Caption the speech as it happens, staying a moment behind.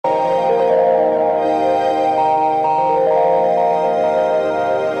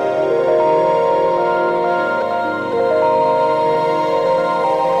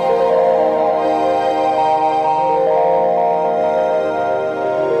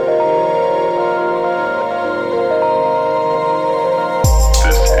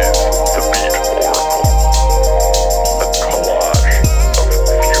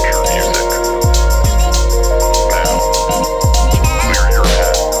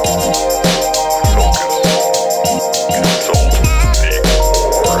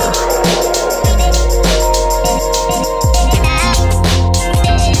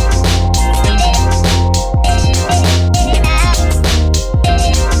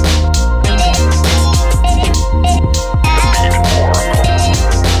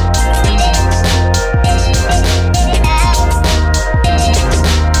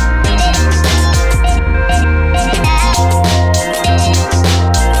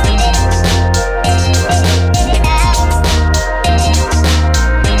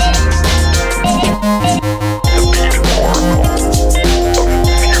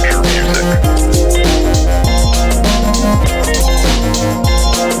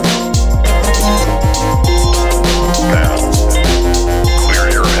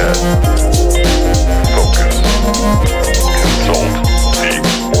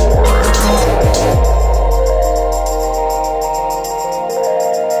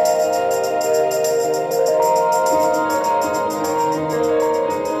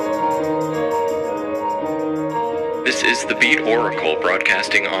the Beat Oracle,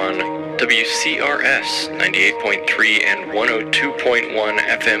 broadcasting on WCRS 98.3 and 102.1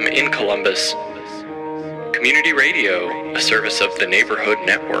 FM in Columbus. Community Radio, a service of the Neighborhood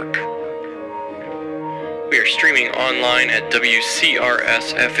Network. We are streaming online at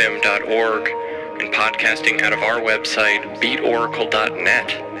WCRSFM.org and podcasting out of our website,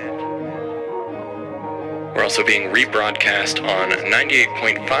 beatoracle.net. We're also being rebroadcast on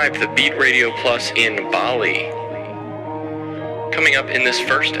 98.5 The Beat Radio Plus in Bali. Coming up in this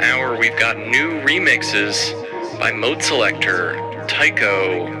first hour, we've got new remixes by Mode Selector,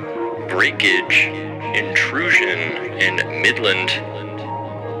 Tycho, Breakage, Intrusion, and Midland.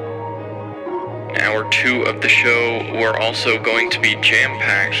 In hour 2 of the show, we're also going to be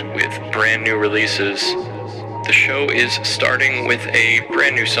jam-packed with brand new releases. The show is starting with a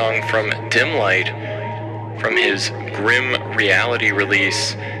brand new song from Dimlite, from his Grim Reality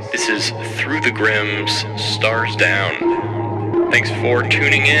release. This is Through the Grims, Stars Down. Thanks for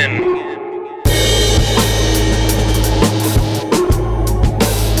tuning in.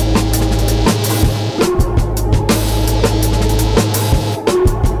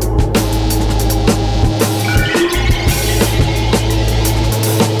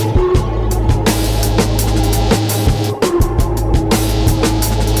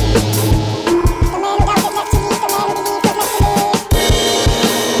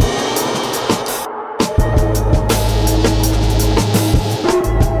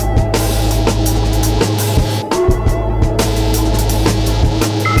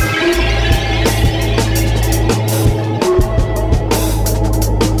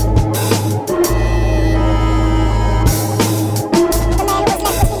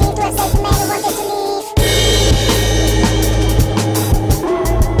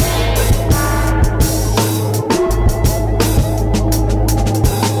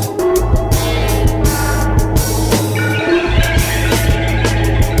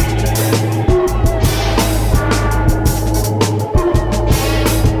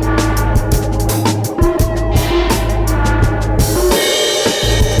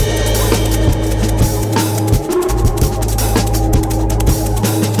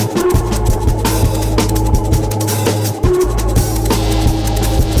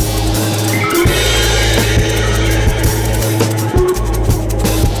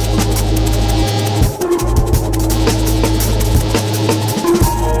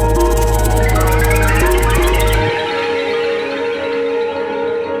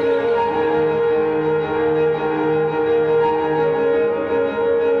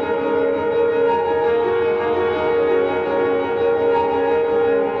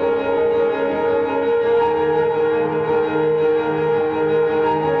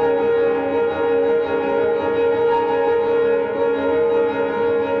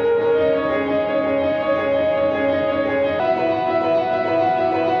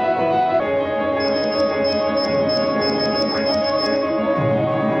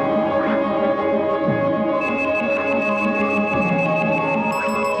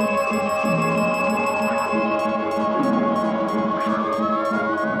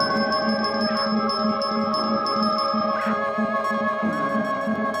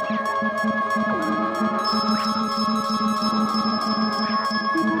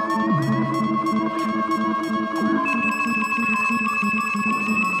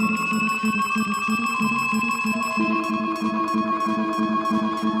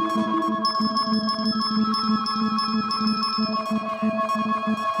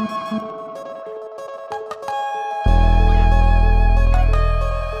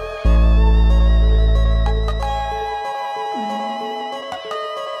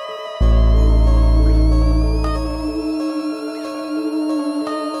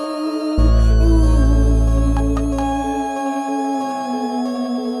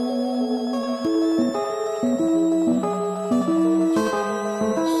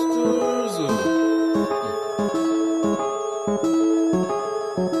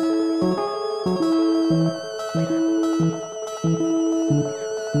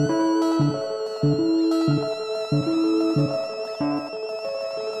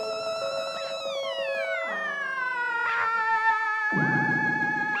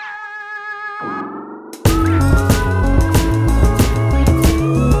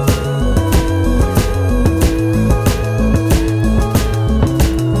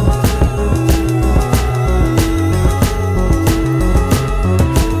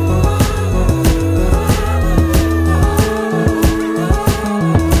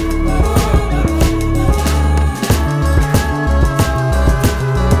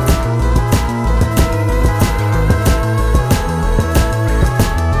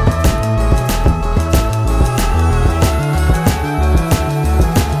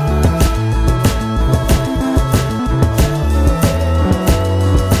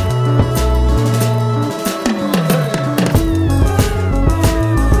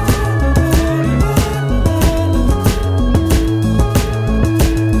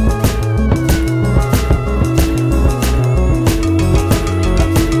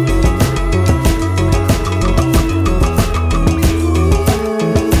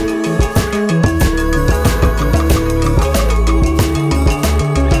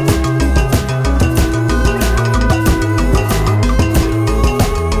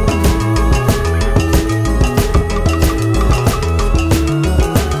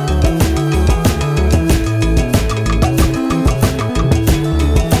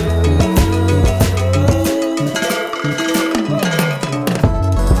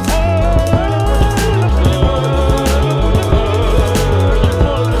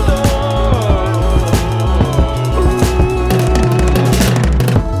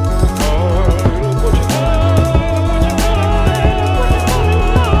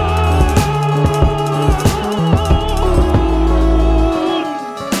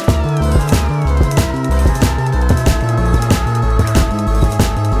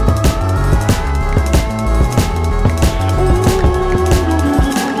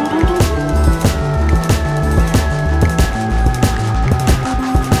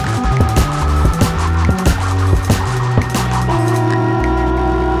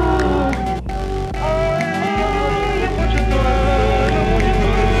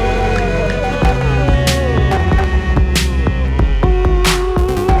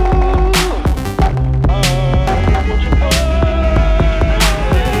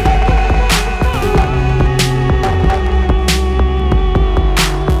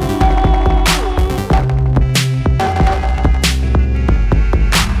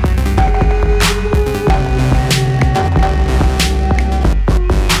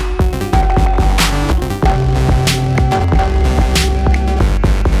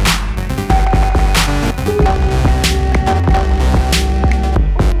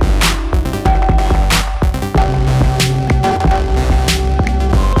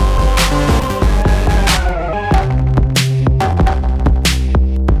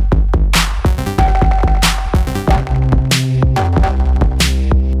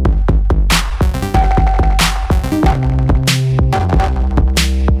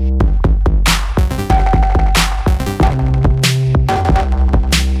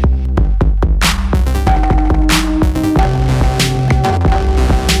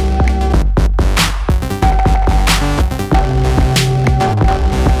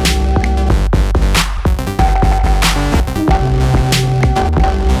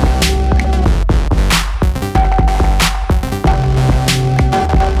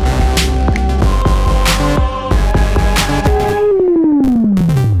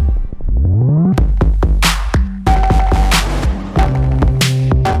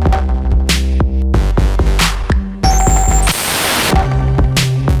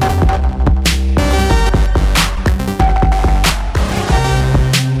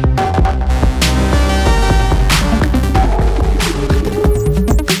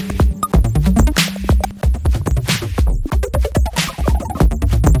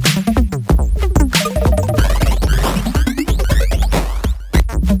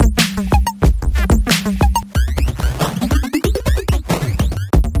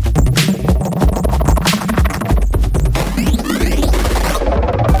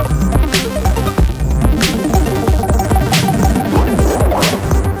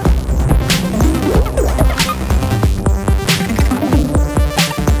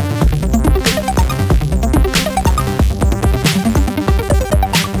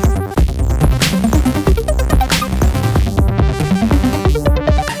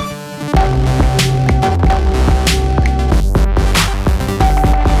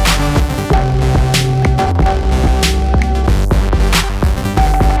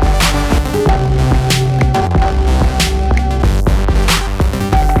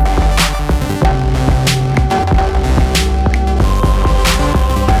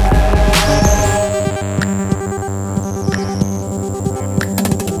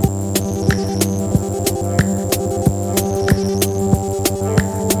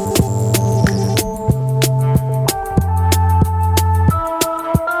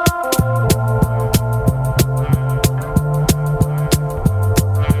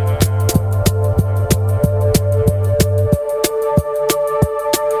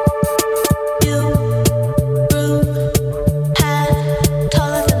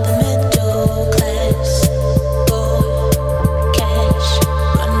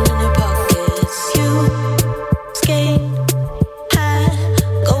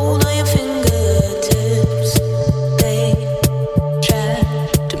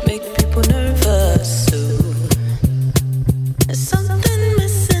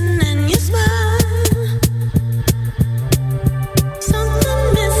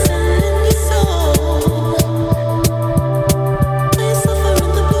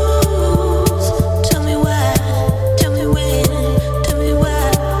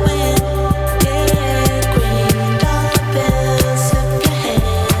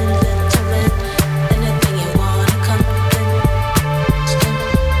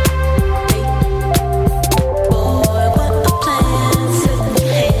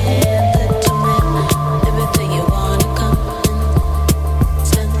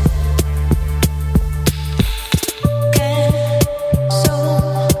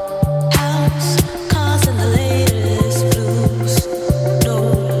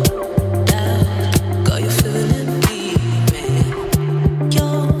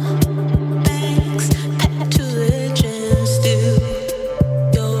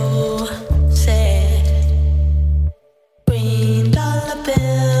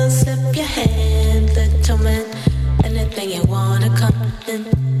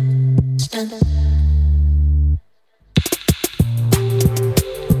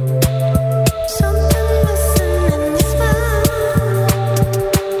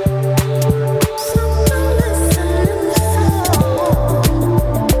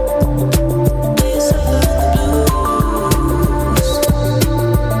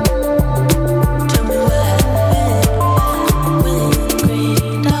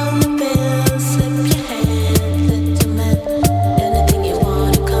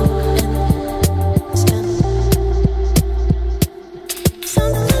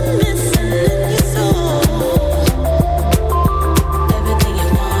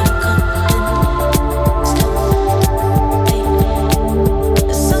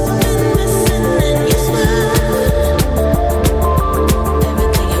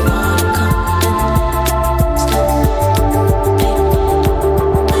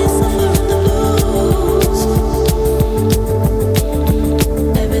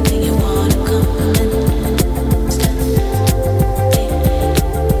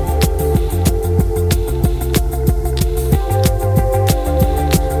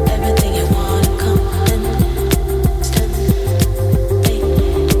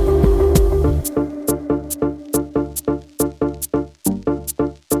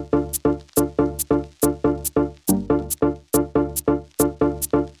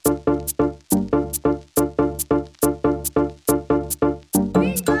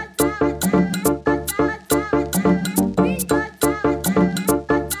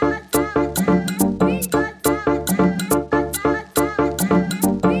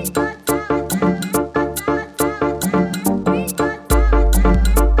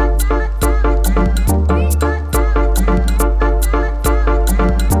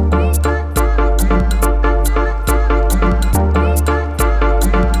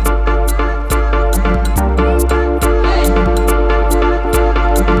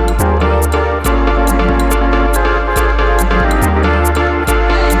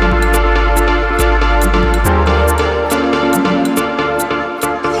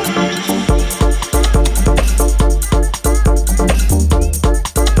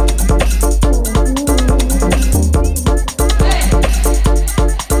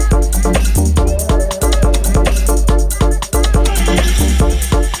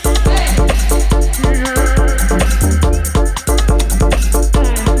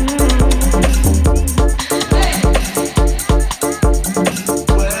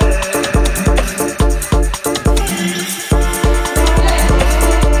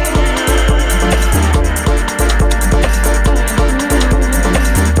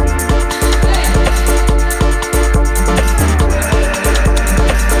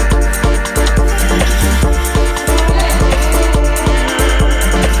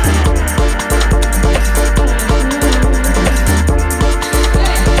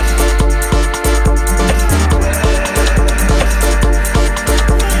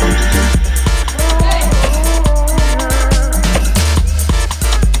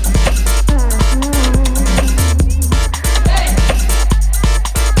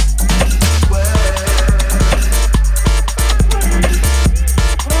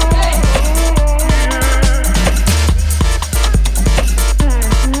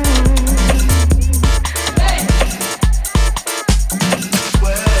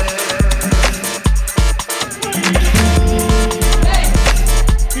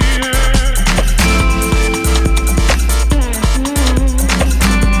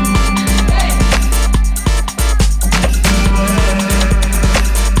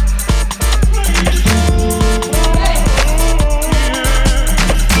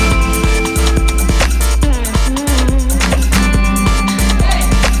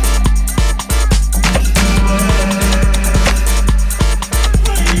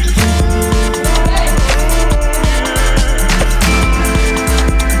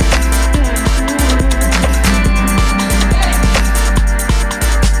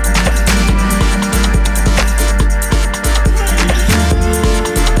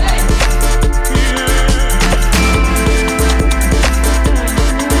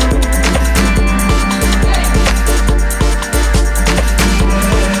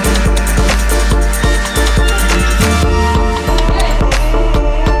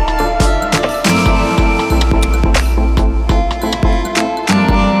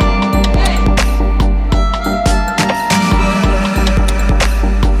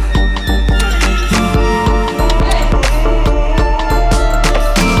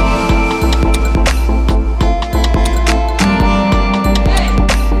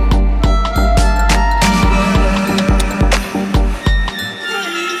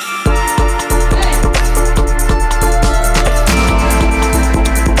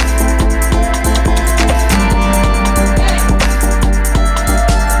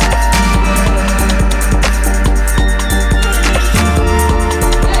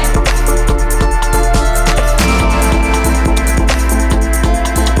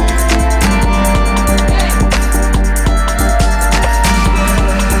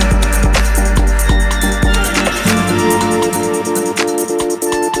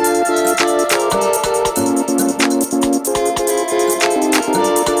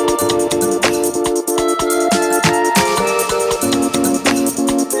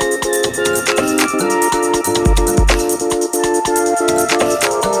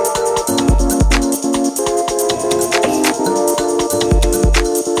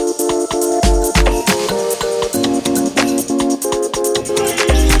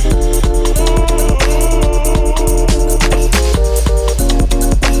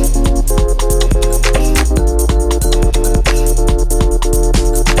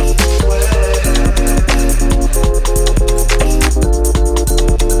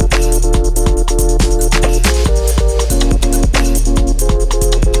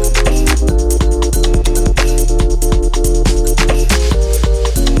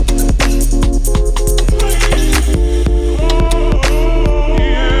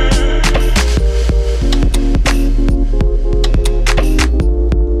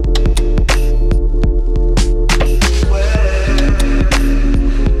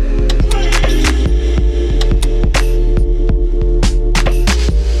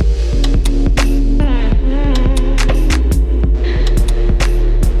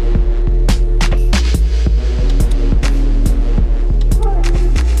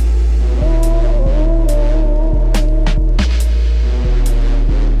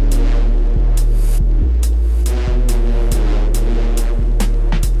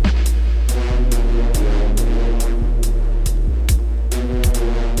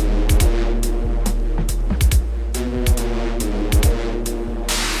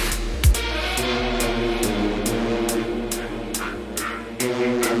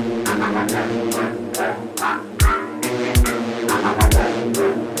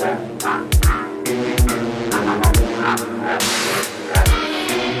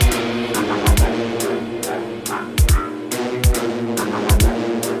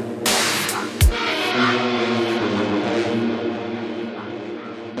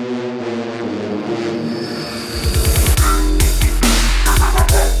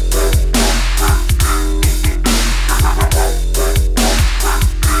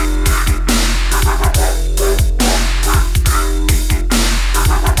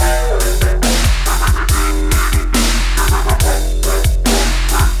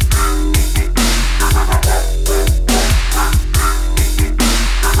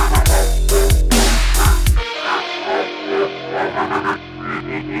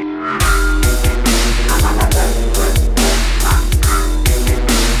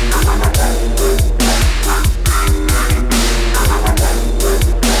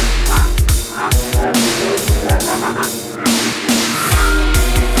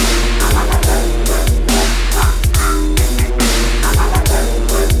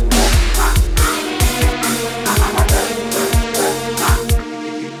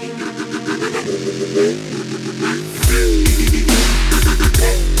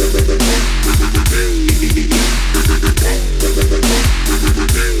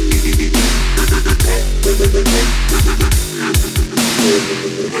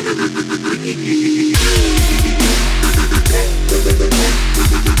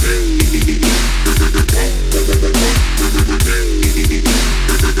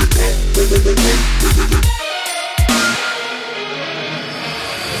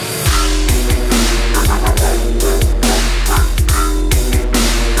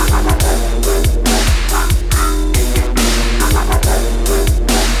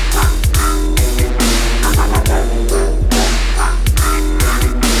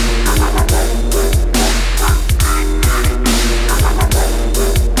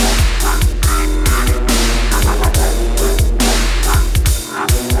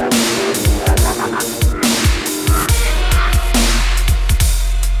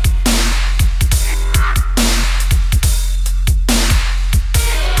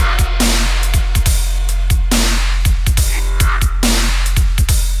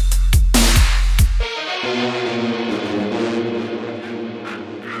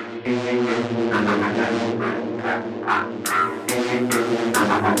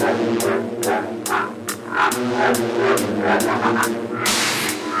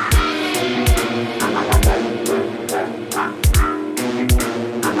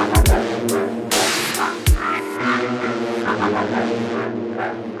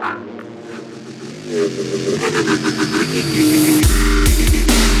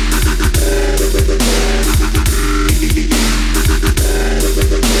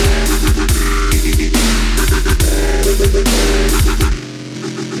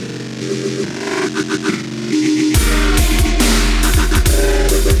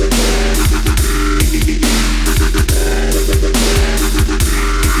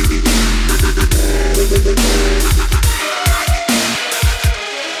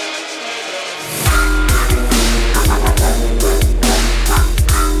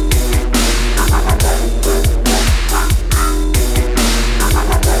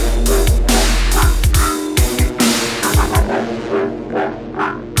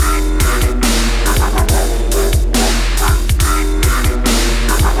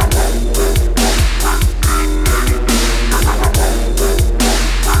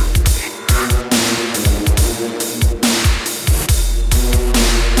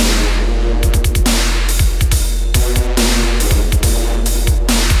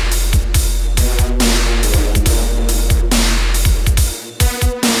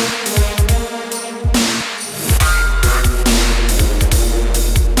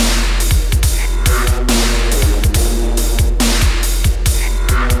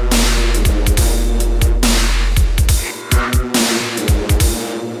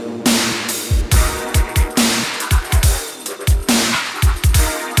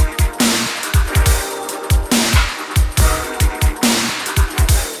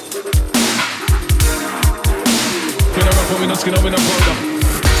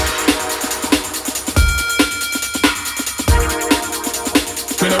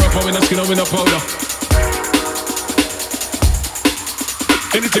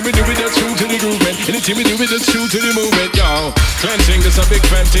 Anything we do, that's true to the groovement. Anything we do, that's true to the movement, yo. Cleansing, this a big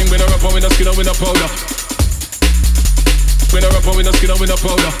fan thing. We don't rap on, we don't skin on, we don't powder. We don't rap on, we don't skin on, we don't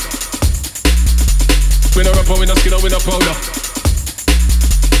powder. We don't rap on, we don't skin on, we don't powder.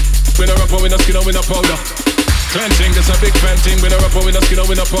 We don't rap on, we don't skin on, we don't powder. Cleansing, this a big fan thing. We don't rap on, we don't skin on,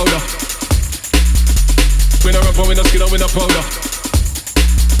 we don't powder. We don't rap on, we don't skin on, we don't powder.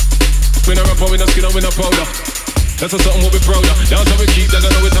 We don't rap on, we don't skin on, we don't powder. That's a something we'll be proud of. That's how we keep that, I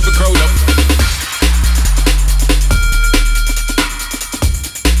know it's have a crowd up.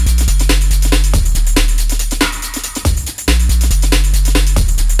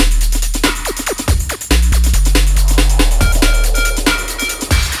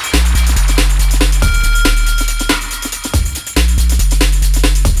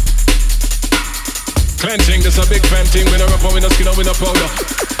 Cleansing, this a big fan thing. We don't rap on, we don't skin on, we don't powder.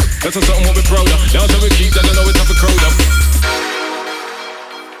 That's a something we'll be proud of. That's how we keep that, I know it's have a crowd up.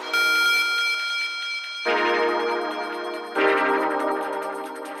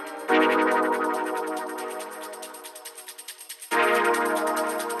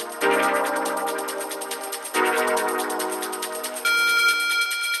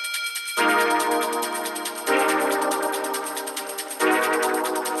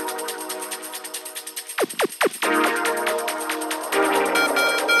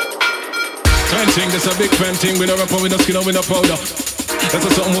 This a big fan thing. We don't rap on, we don't skin on, we don't powder. That's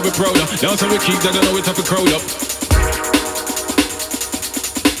a something we'll be proud of. That's how we keep that, I know it's have a crowd up.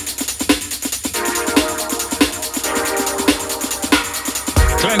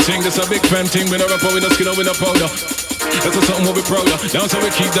 Cleansing, this a big fan thing. We don't rap on, we don't skin on, we don't powder. That's a something we'll be proud of. That's how we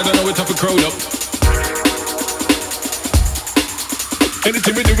keep that, I know it's have a crowd up.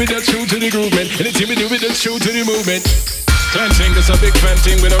 Anything we do, that's true to the groovement. Anything we do, that's true to the movement. Cleansing, this a big fan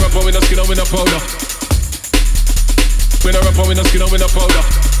thing. We don't rap on, we don't skin on, we don't powder. We don't rap on, we don't skin on, we don't powder.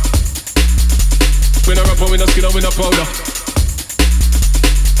 We no rap on, we no skin on, we no powder.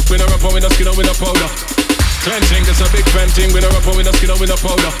 We no rap on, we no skin on, we no powder. Cleansing, that's a big venting. We no rap on, we no skin on, we no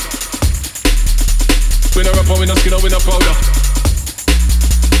powder. We no rap on, we no skin on, we no powder.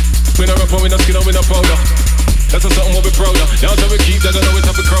 We no rap on, we no skin on, we no powder. That's a something what we proud of. Now so we keep that, I know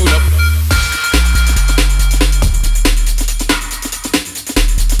it's up a crowd up.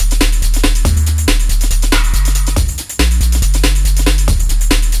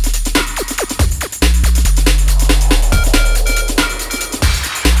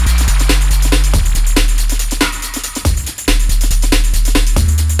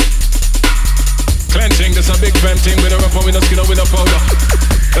 Big venting, we no rap on, we no skin on, we no powder.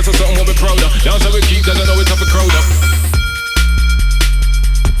 That's a something what we proud of. Now so we keep that, I know it's up a crowd up.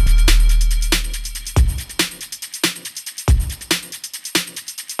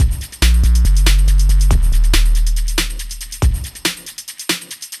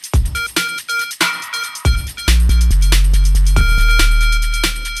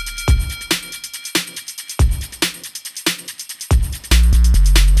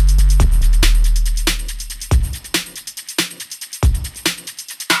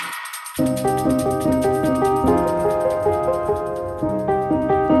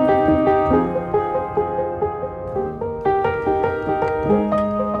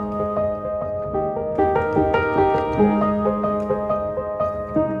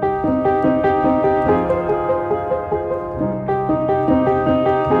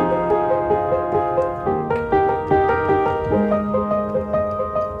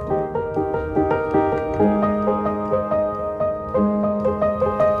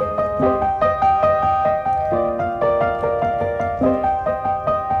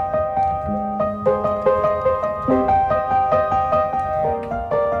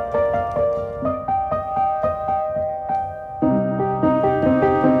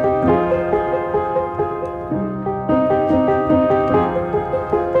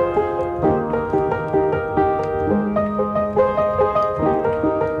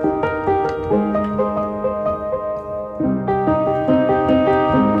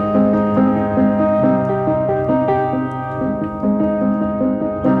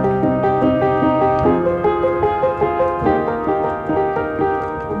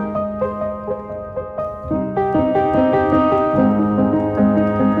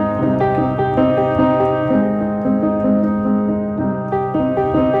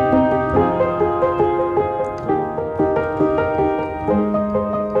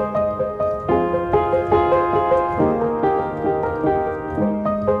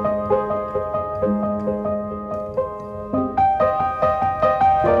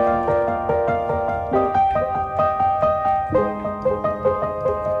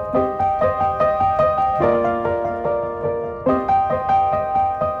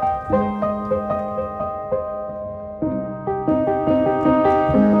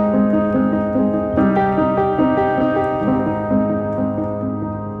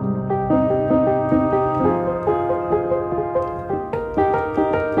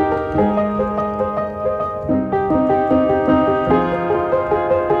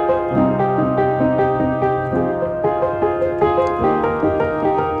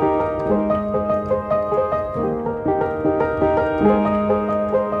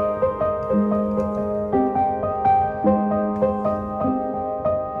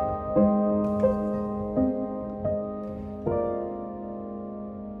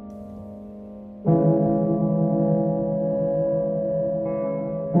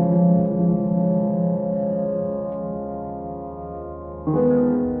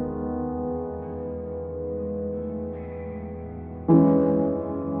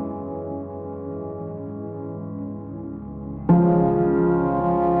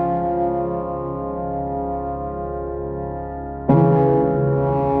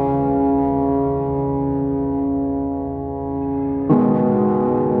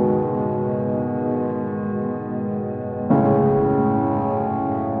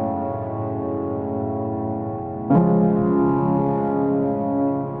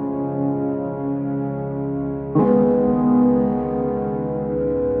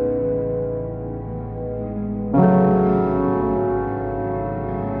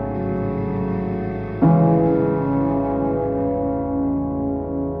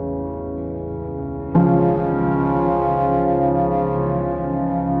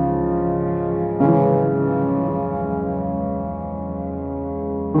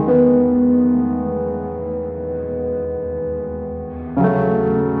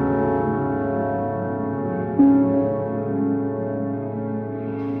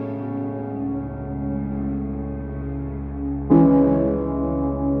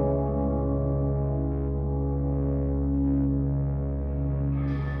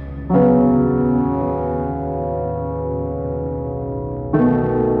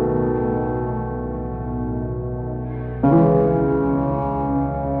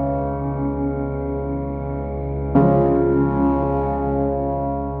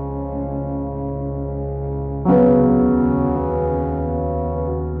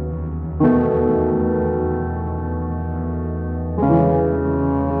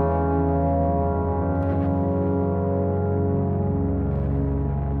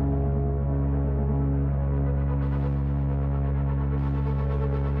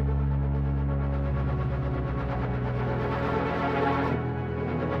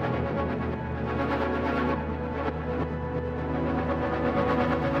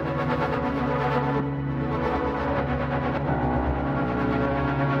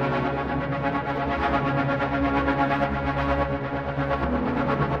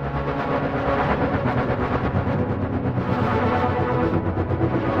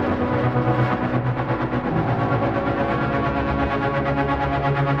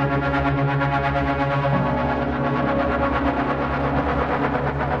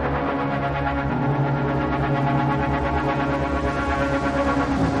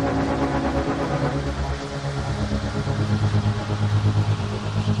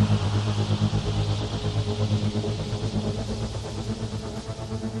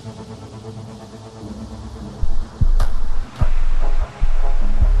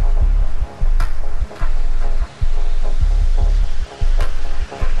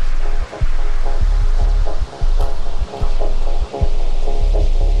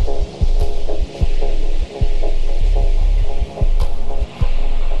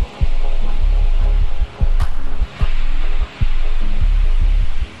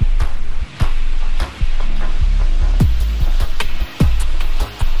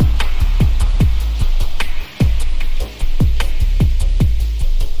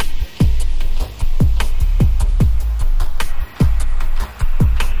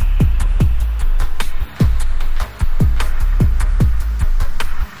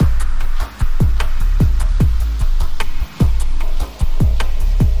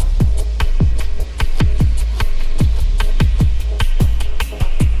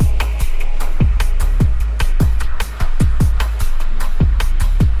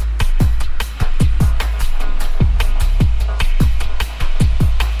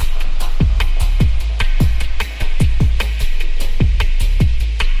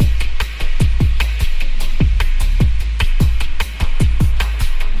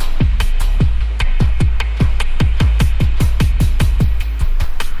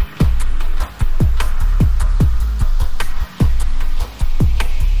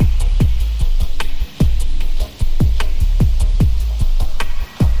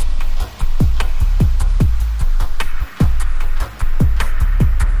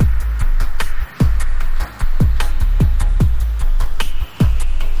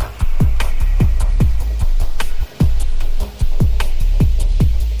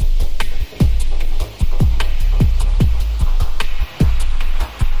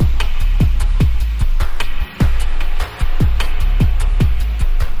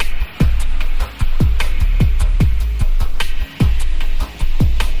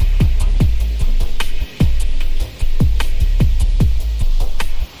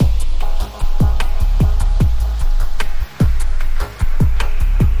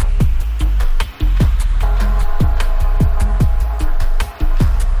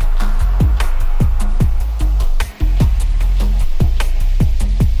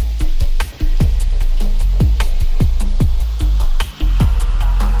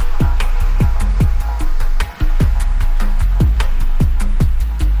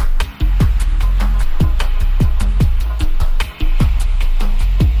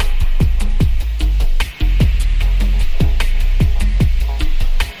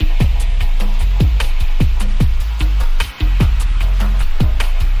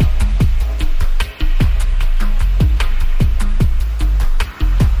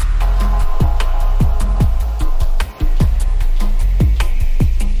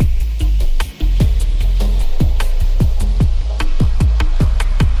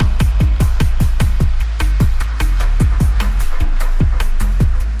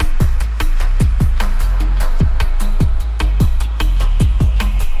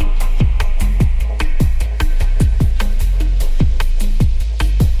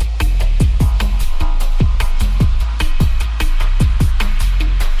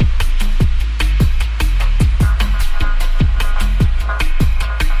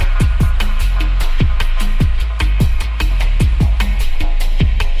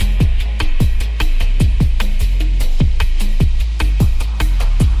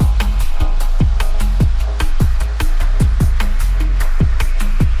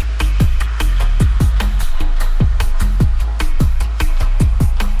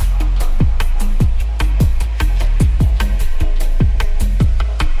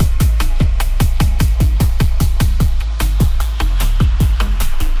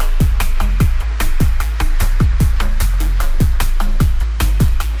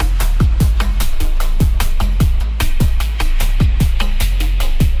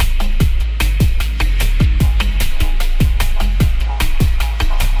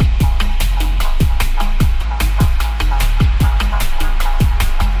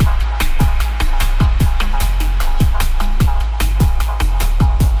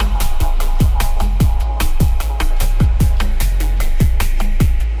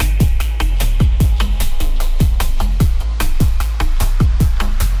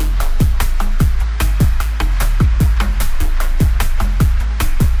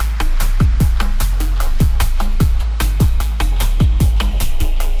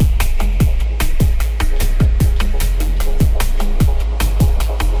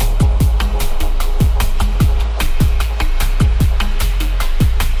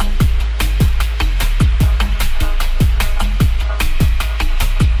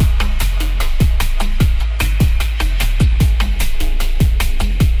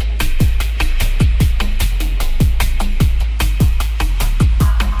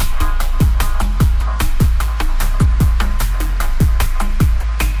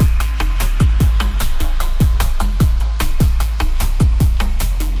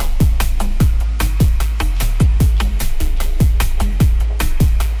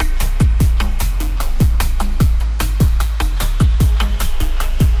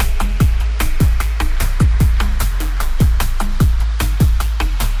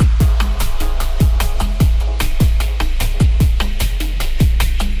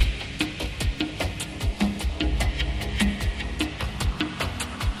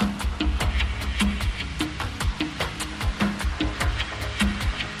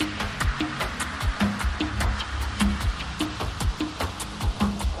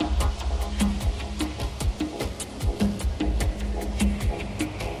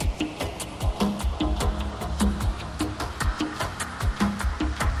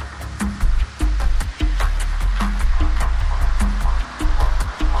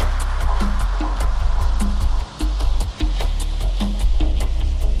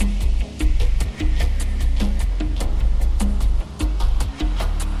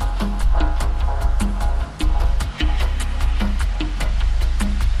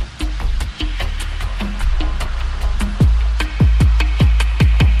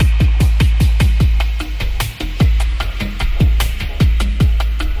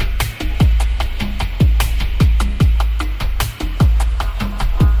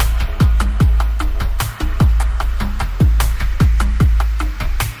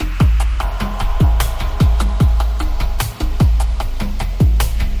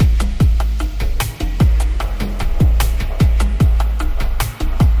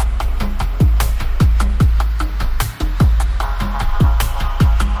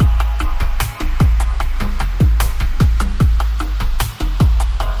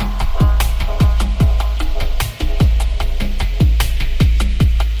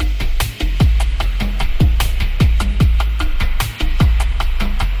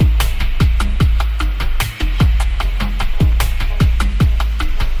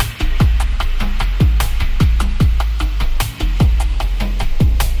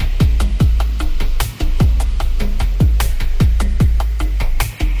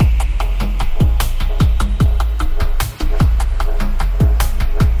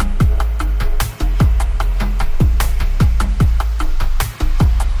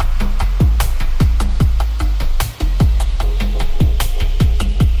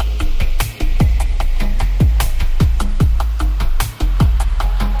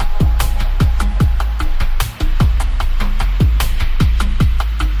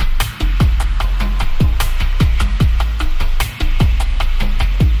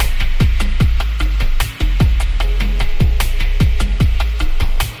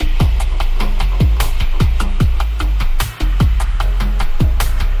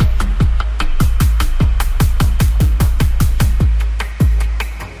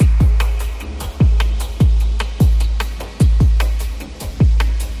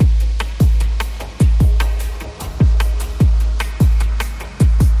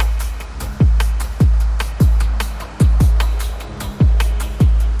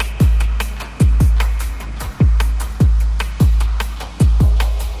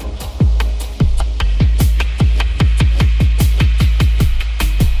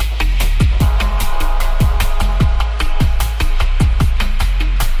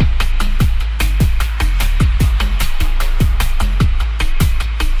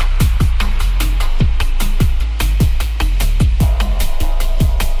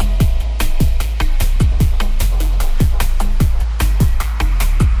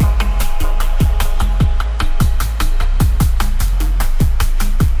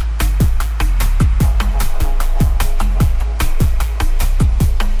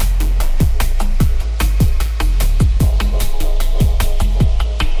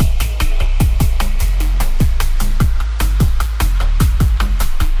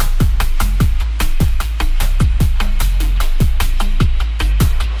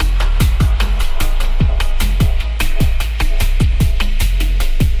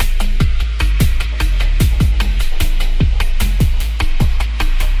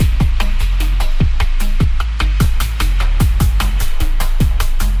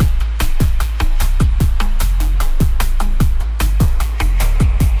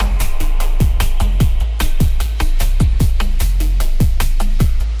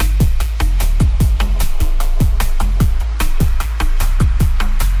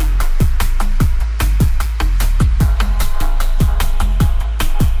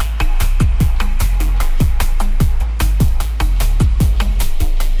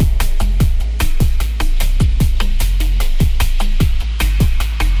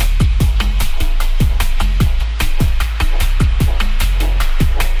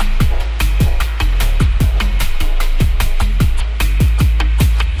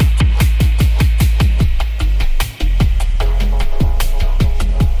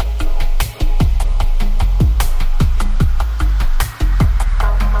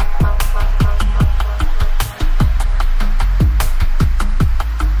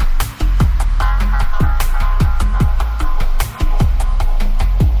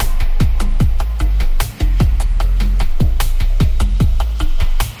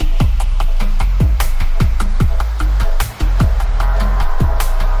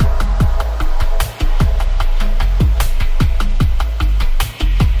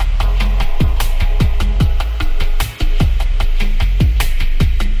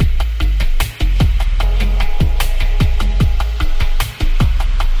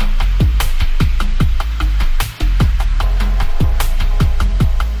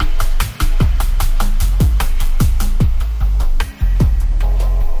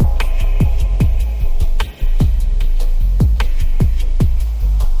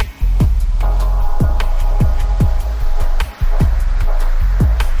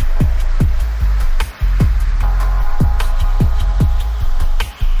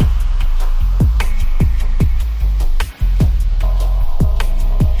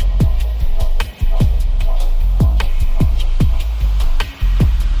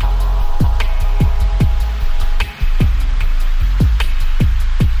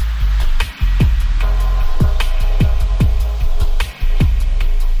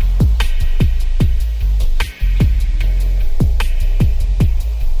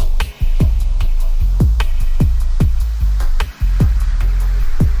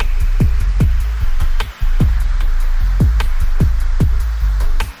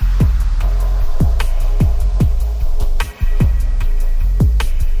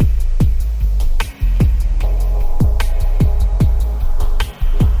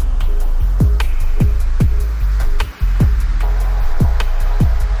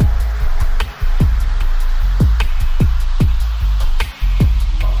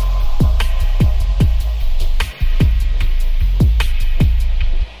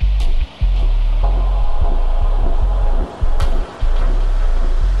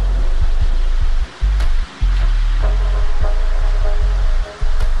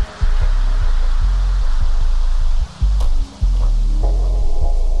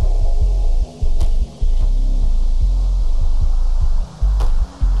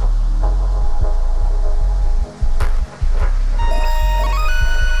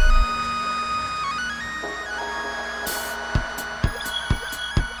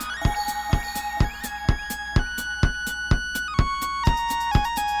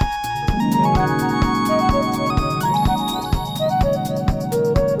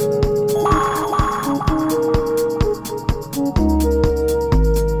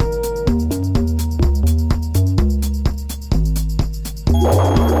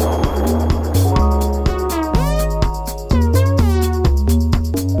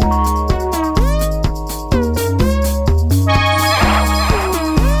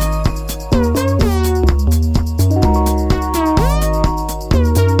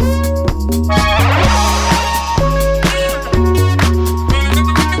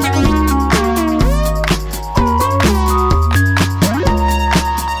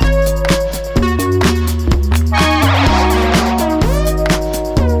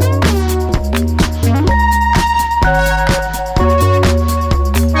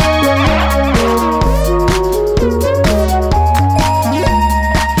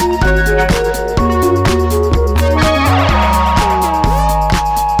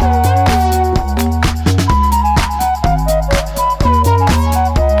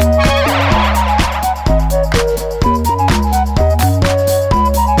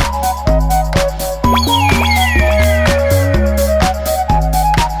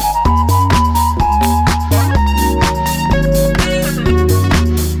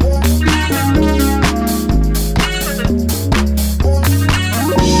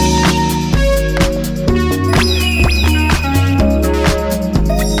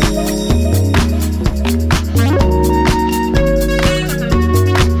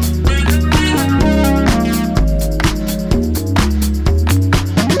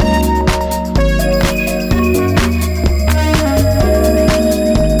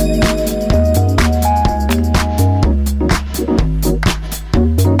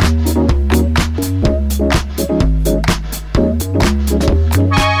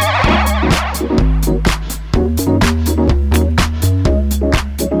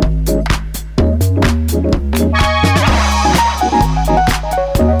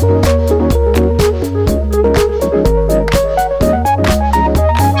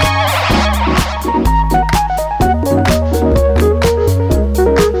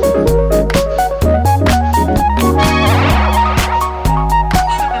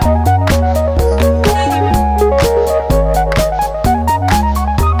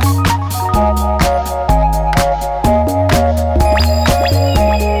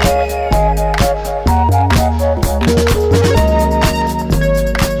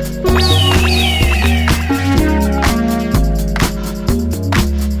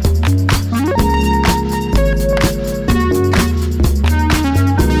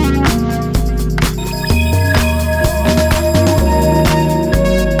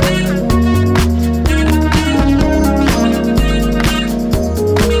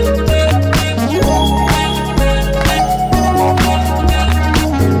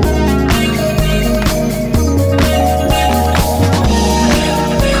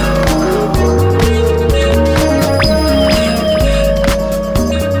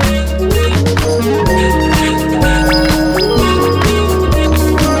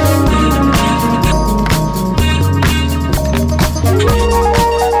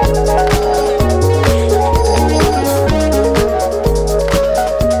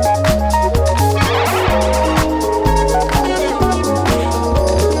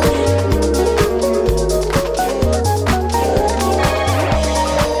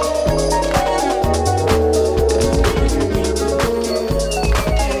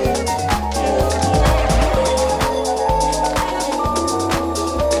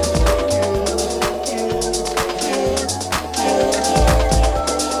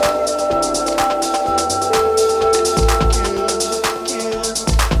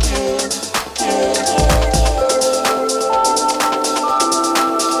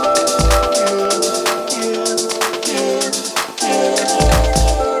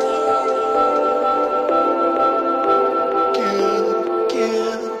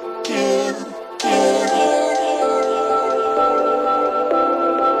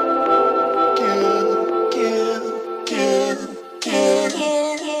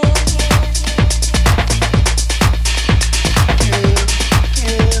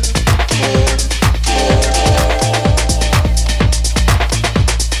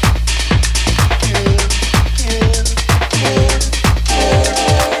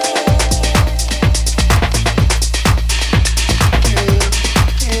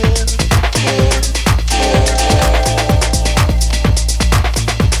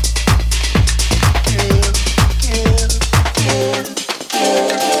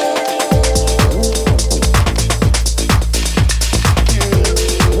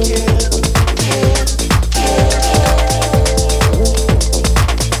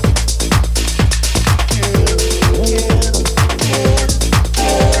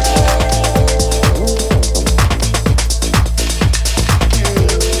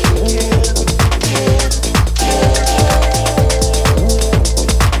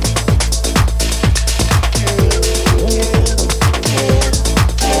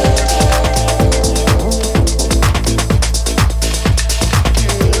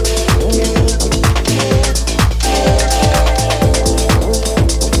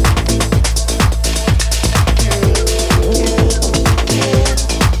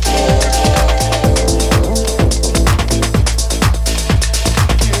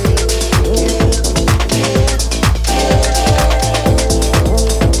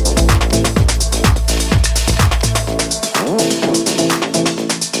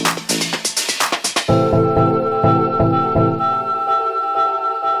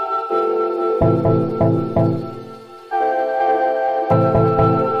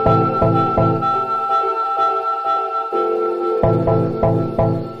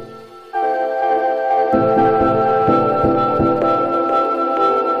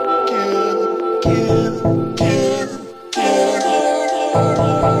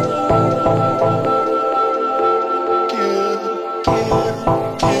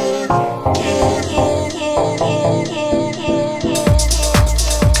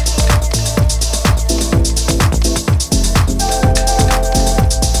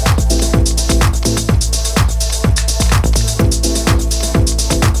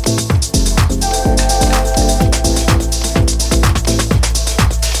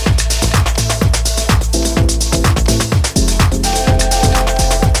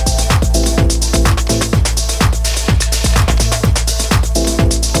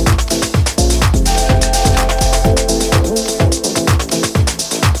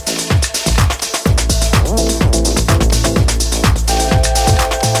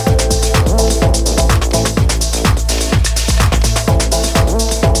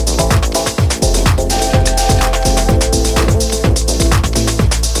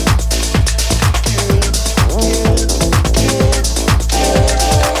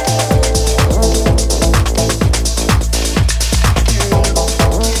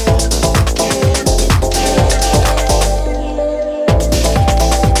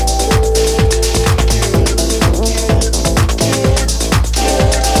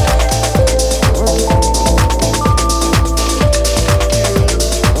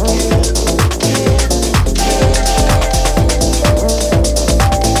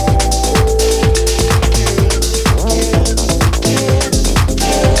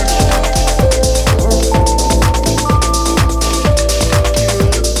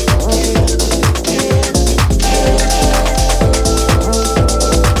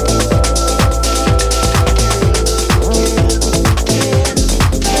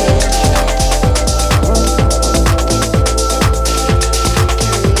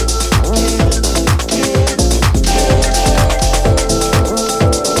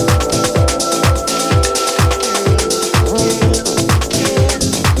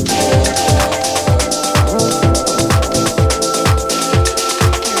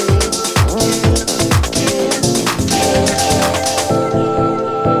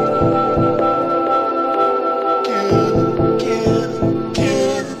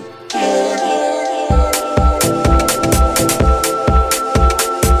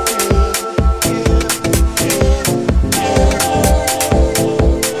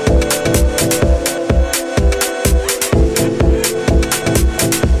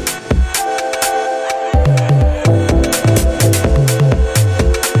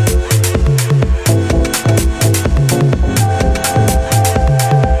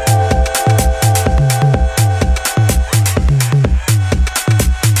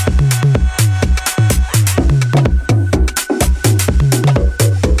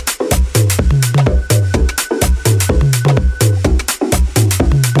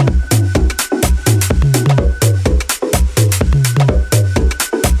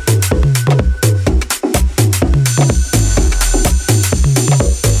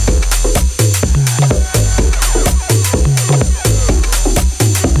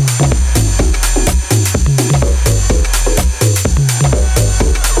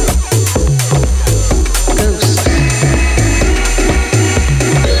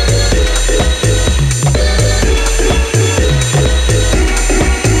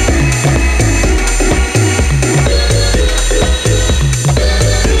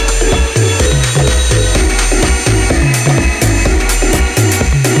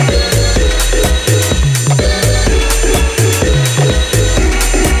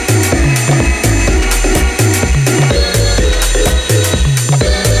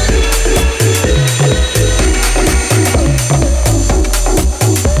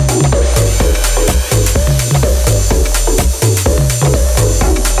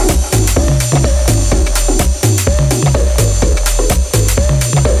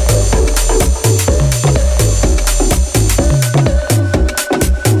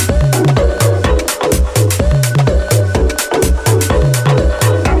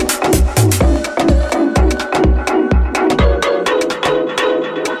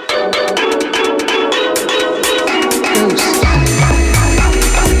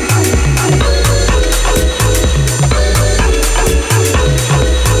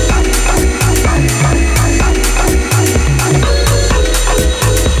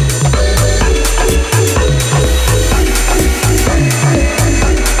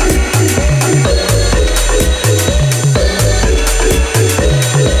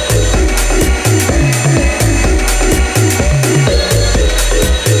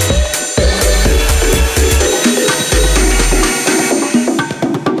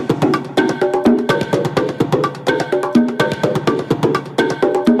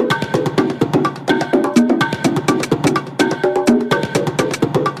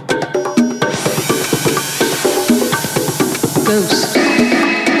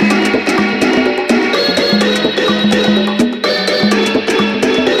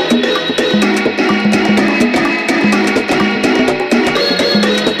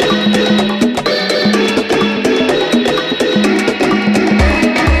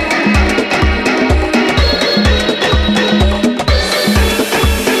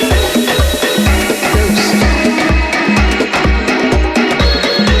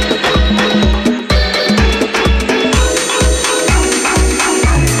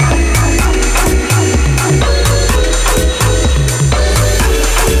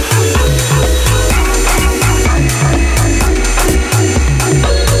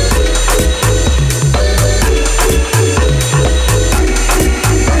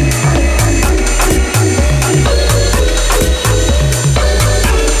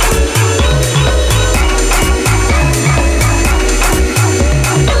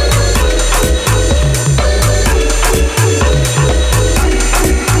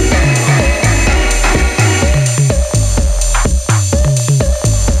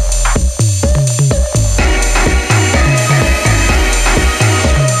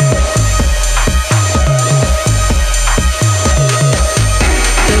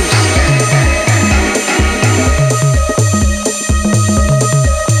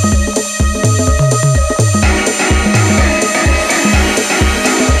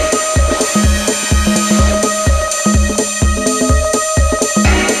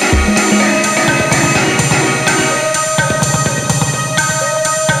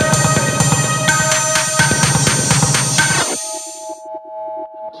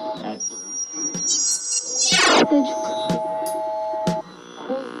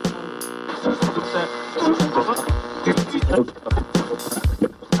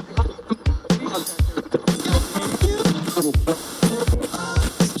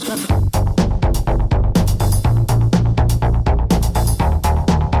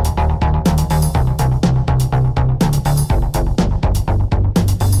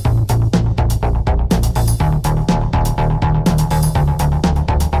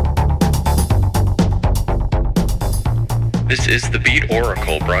 This is the Beat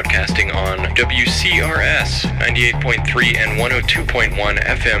Oracle, broadcasting on WCRS 98.3 and 102.1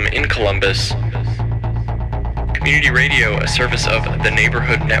 FM in Columbus. Community radio, a service of the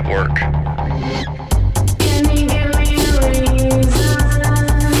Neighborhood Network.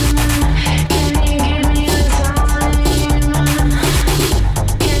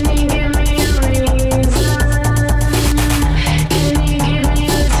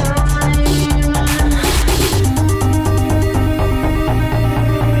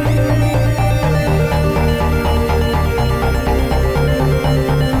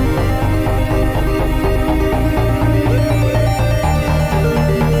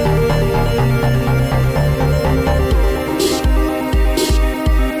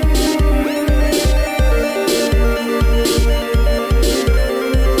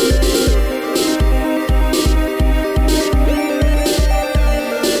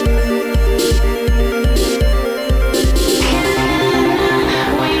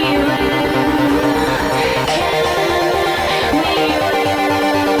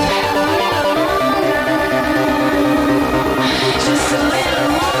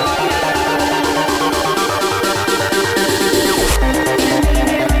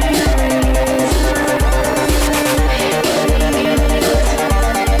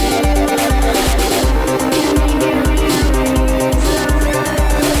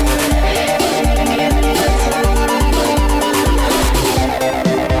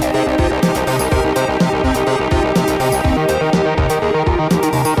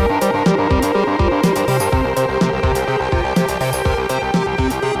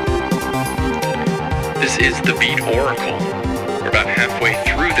 This is the Beat Oracle. We're about halfway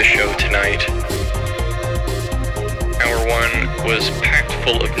through the show tonight. Hour 1 was packed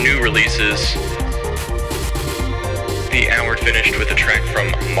full of new releases. The hour finished with a track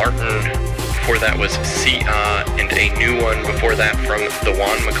from Martin. Before that was Sia, and a new one before that from the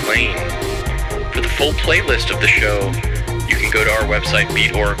Juan McLean. For the full playlist of the show, you can go to our website,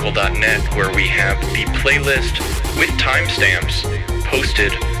 beatoracle.net, where we have the playlist with timestamps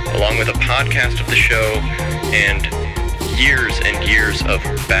posted, along with a podcast of the show and years of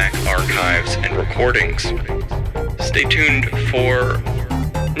back archives and recordings. Stay tuned for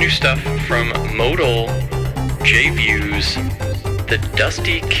new stuff from Modal, J-Views, The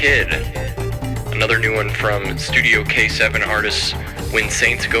Dusty Kid, another new one from Studio K7 artists When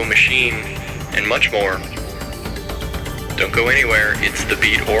Saints Go Machine, and much more. Don't go anywhere, it's the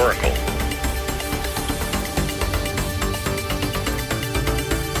Beat Oracle.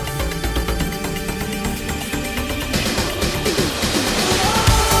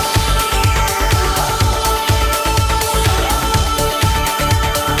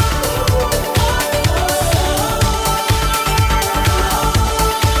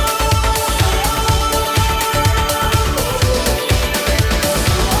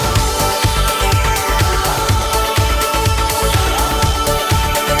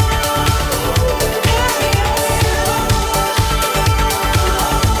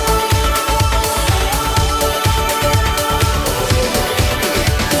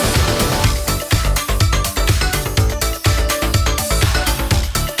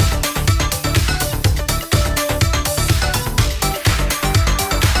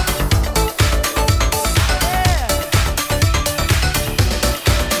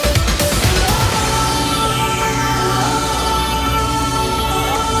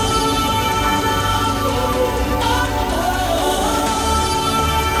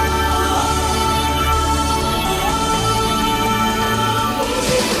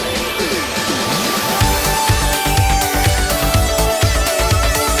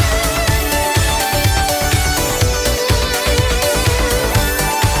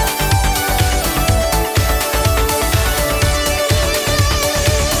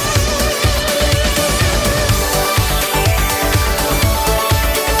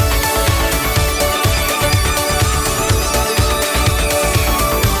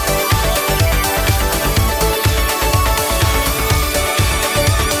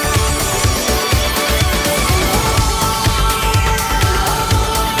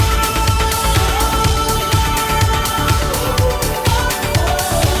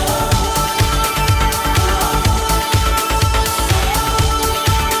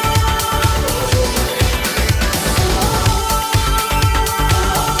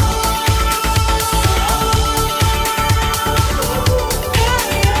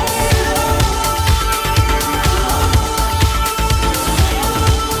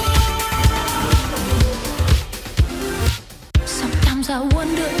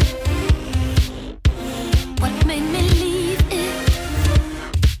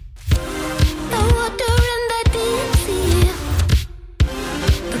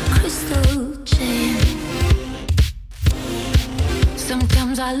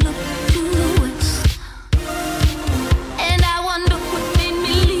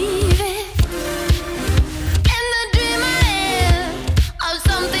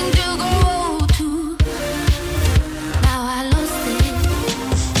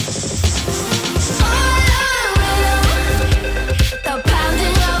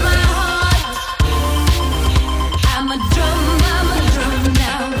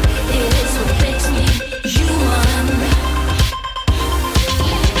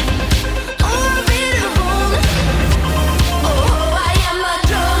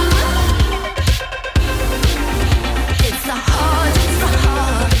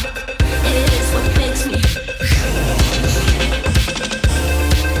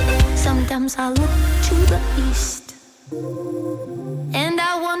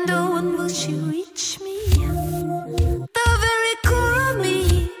 on will she reach me? The very core of me,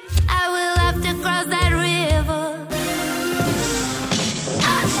 I will have to cross that river.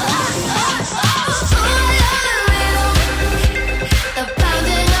 The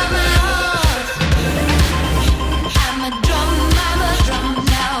pounding of my heart. I'm a drum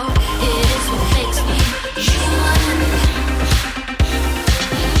now. It is what makes me human.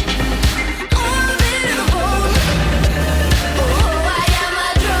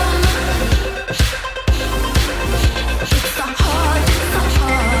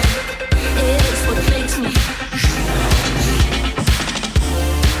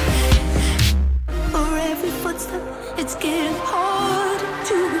 It's getting hard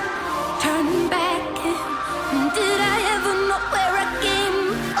to turn back. Did I ever know where I came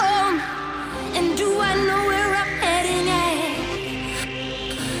from? And do I know where I'm heading at?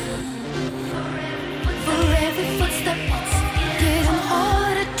 For every footstep, it's getting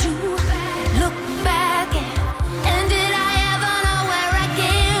harder to look back. And did I ever know where I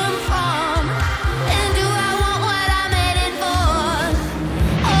came from? And do I want what I'm heading for?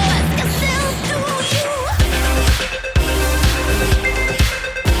 Oh, I can still do you.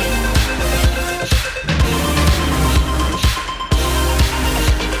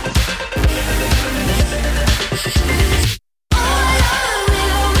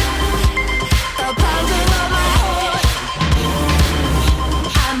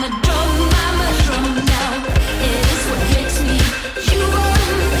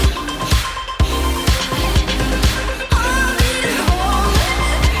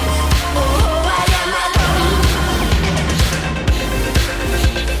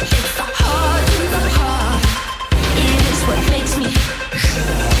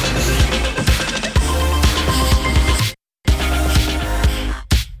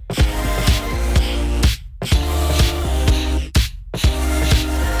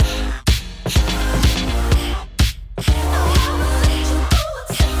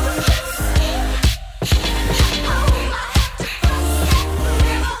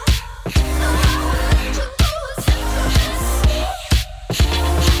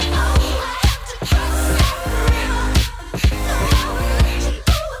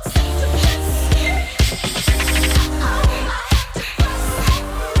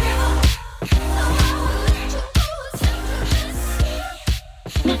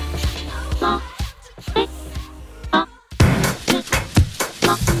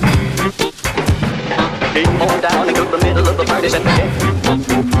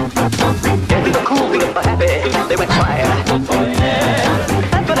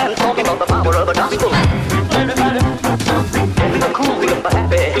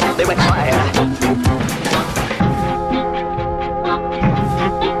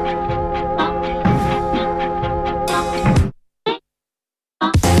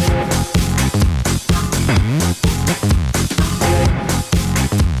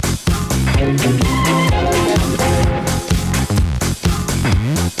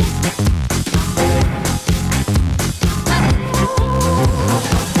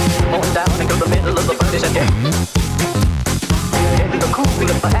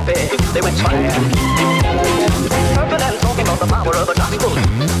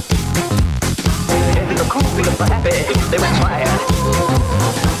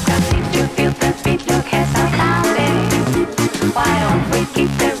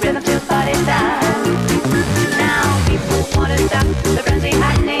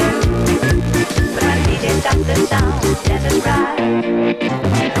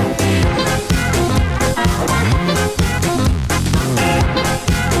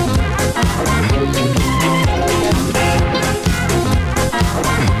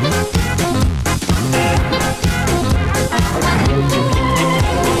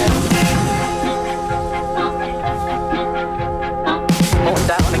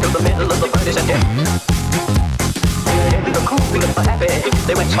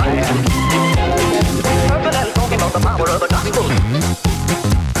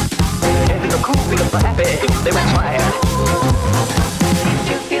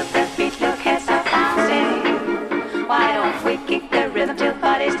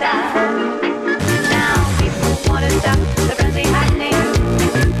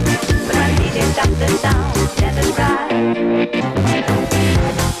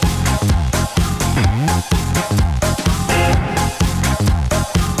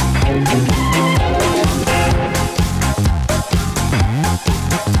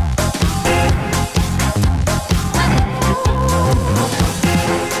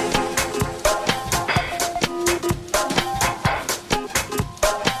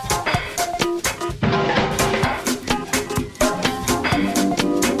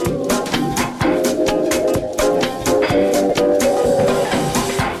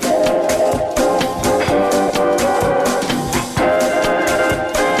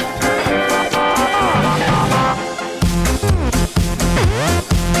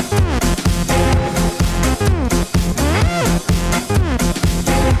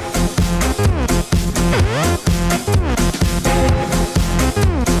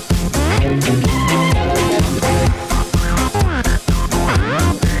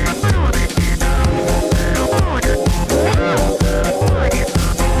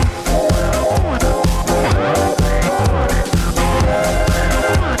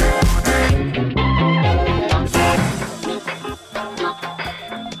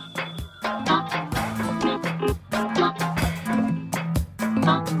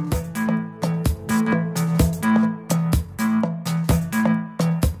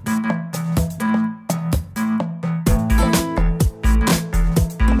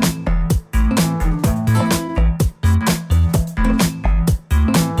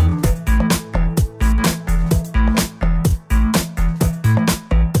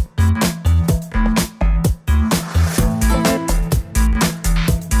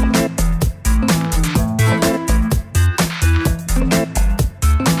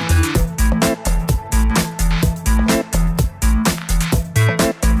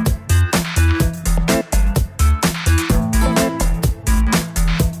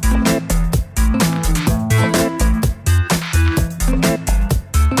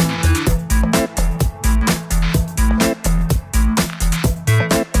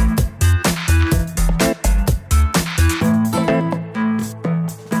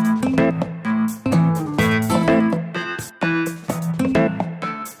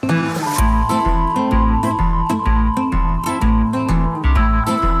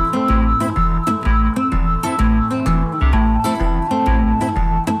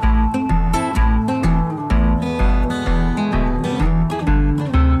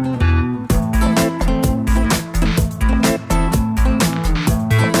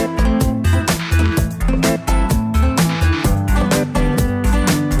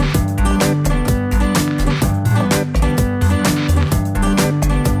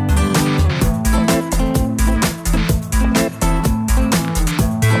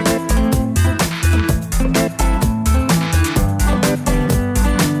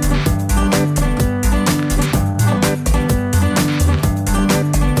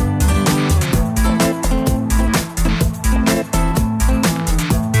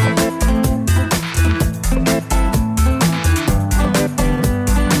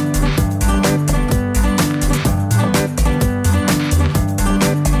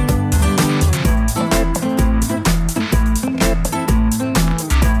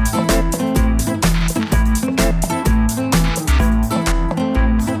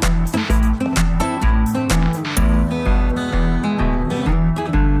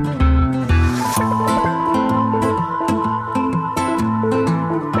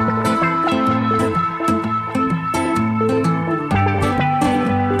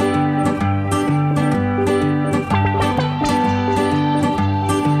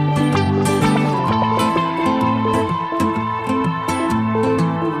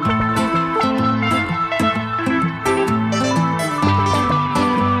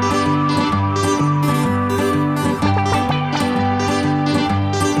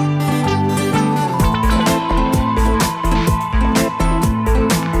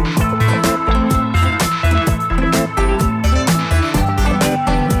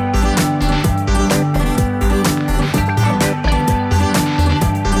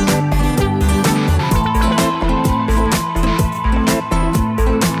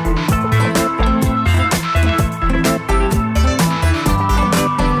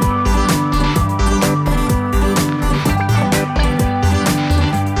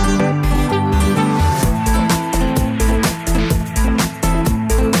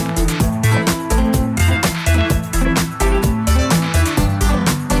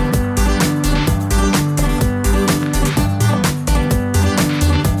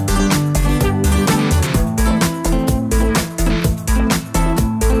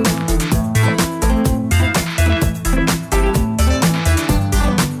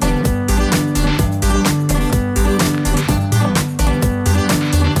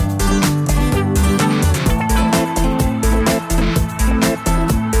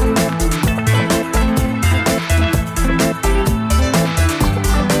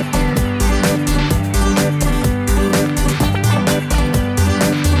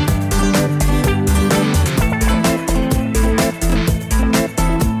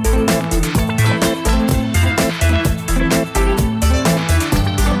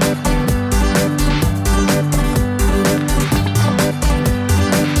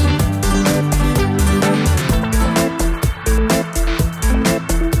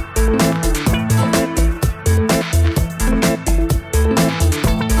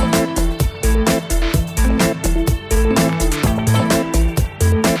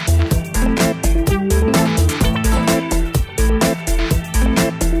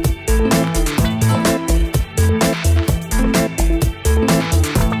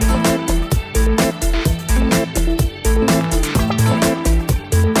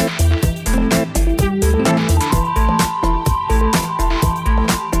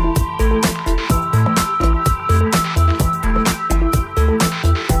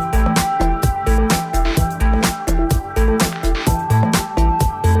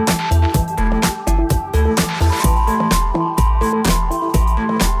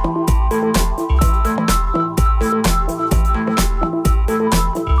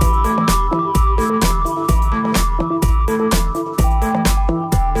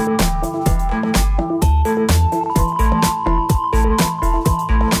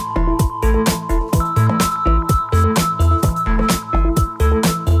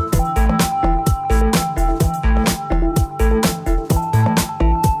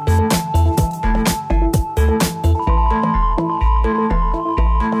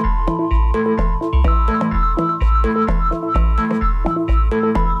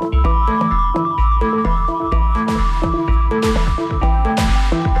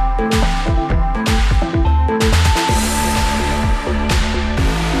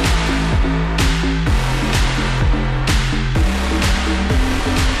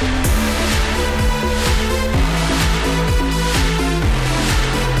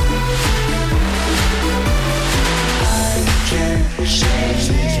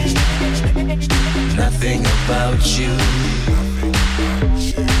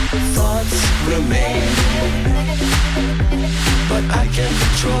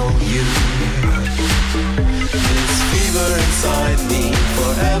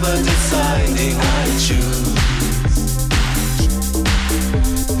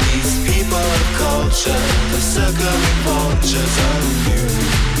 culture, the circling vultures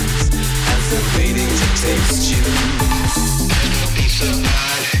amuse as they're waiting to taste you. Don't be so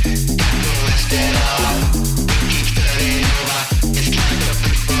bad, don't rest at all. We keep turning over, it's like a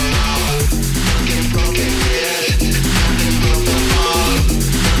free for all. Broken years, nothing broke the fall.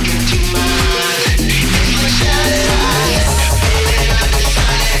 Looking too much, it's my shattered eyes. Feeling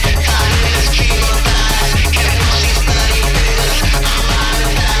undecided, caught in this dream of lies. Can't watch these bloody figures, I'm out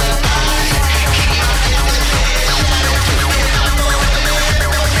of alibis. Keep my fingers in shadow, twisting up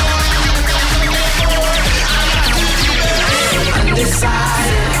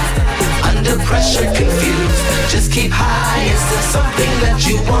undecided, under pressure, confused. Just keep high, is there something that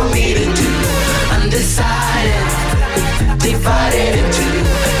you want me to do? Undecided, divided in two.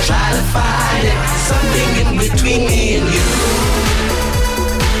 Try to find it, something in between me and you.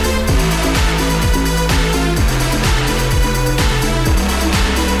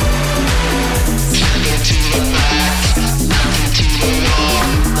 Nothing to look back, nothing to move on.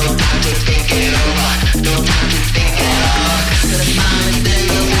 No time to think it over, no time to think it out. The silence and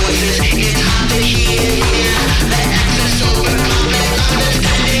the voices, it's hard to hear here. The access overcoming,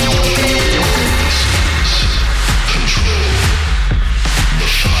 understanding your feelings. Control the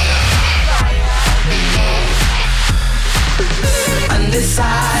fire below.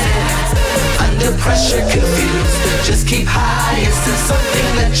 Undecided, under pressure, confused. Just keep high, is there something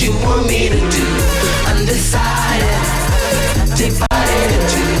that you want me to do? Undecided, divided in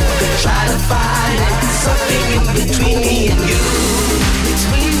two. Try to find it, something in between me and you.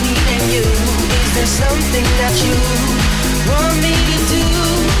 Between me and you, is there something that you want me to do?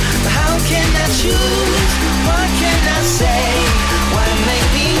 How can I choose? What can I say? What make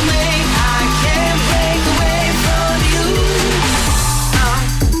me wait? I can't break away from you.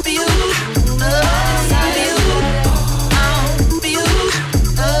 You, inside you. You,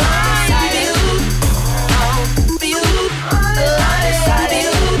 inside you. You, inside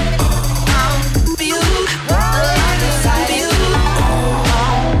you.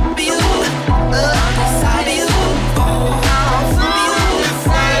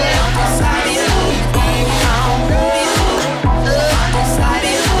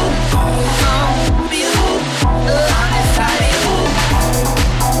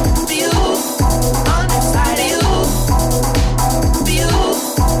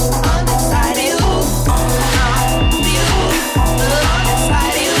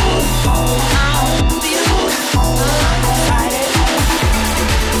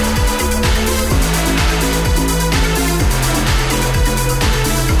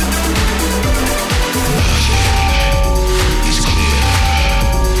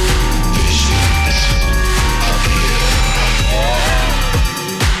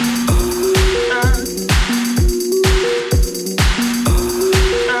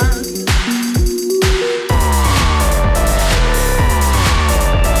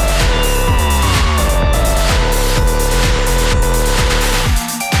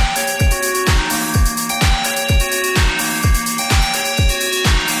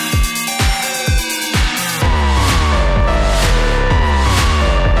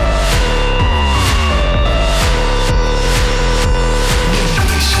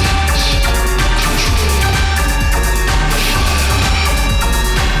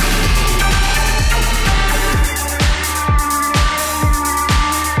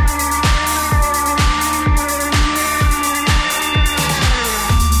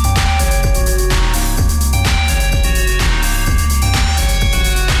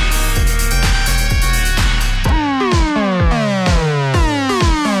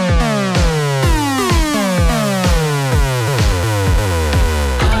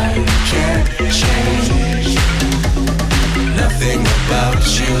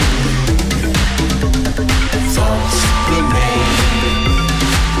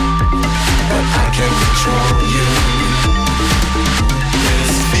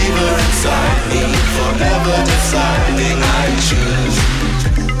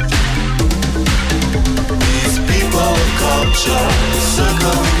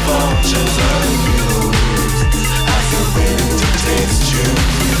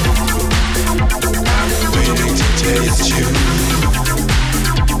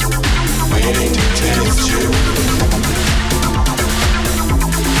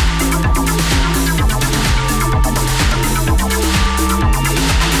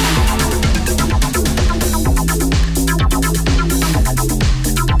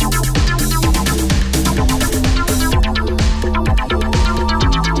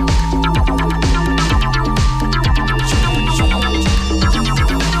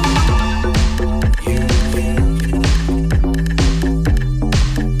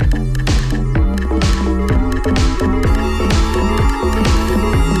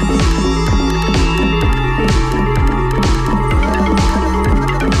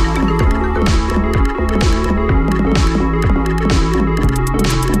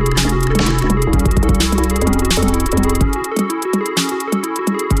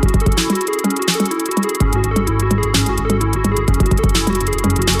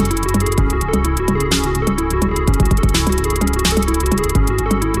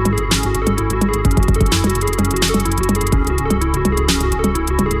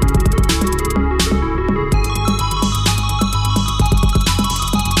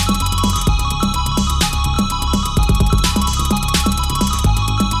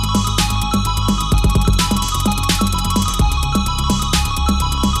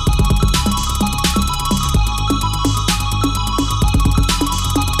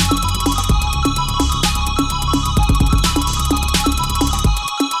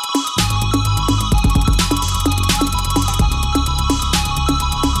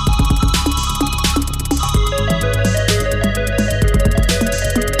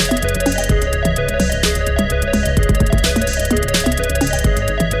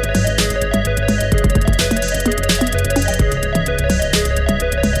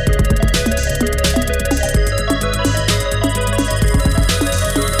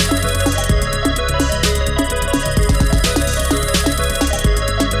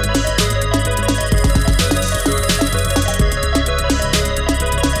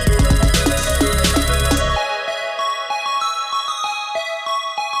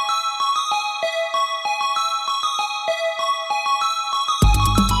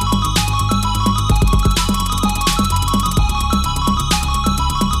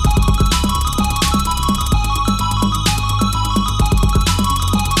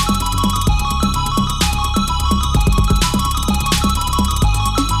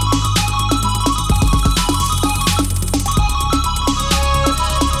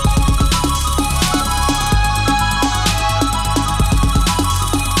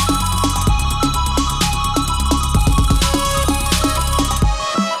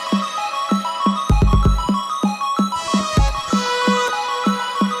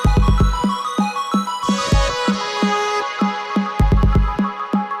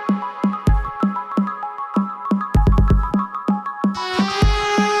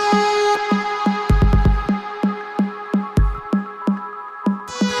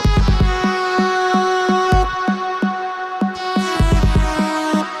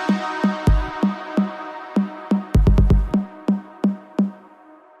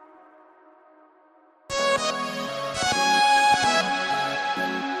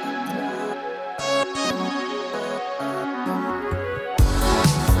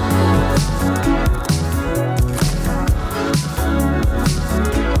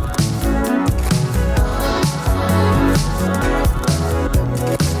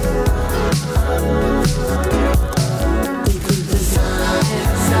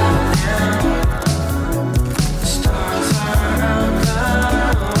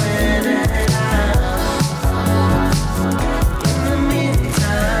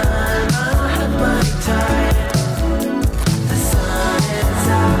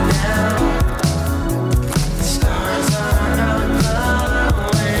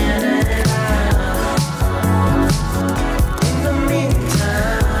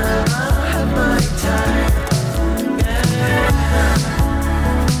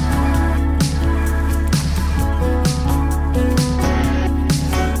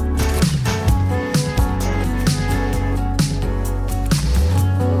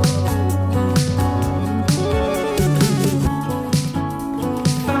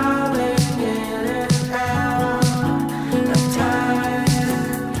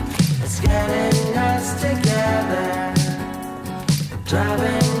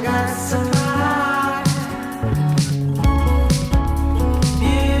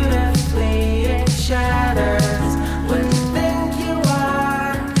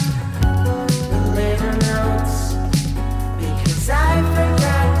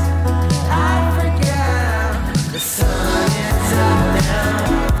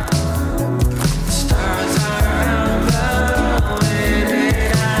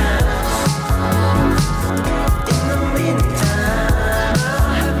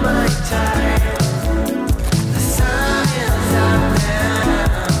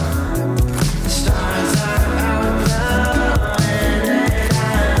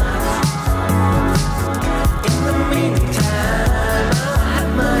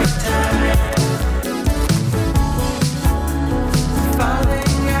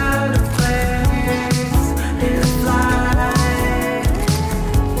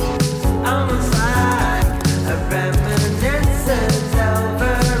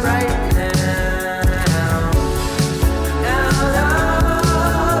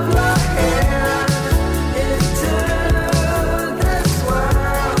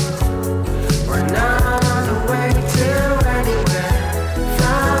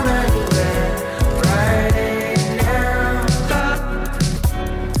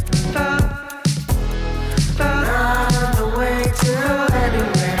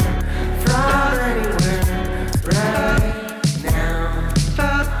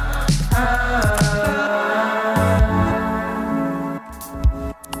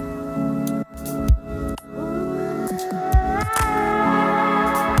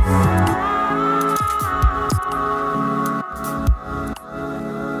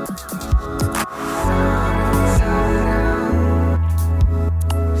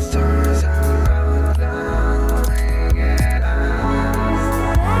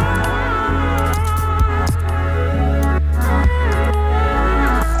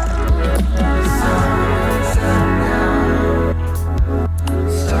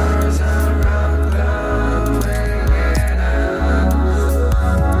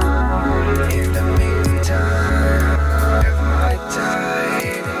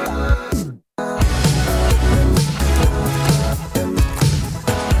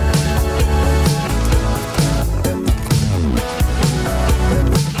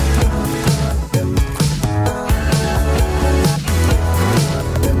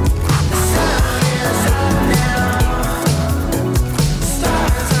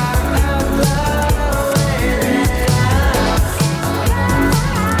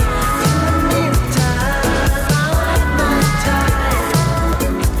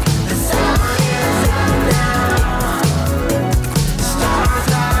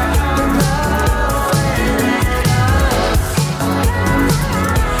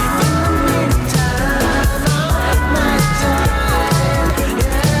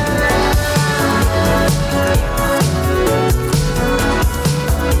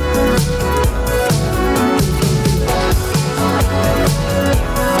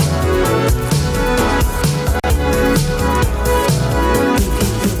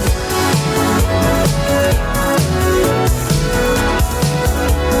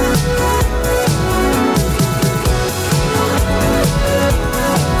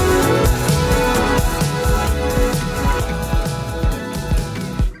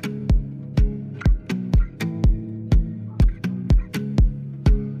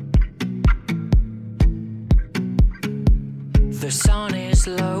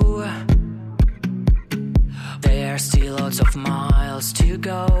 still lots of miles to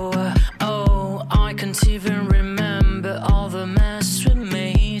go. Oh, I can't even remember all the mess we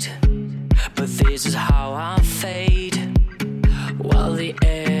made, but this is how I fade. While the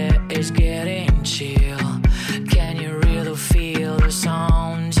air is getting chill, can you really feel the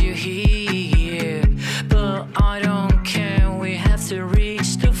sound you hear? But I don't care, we have to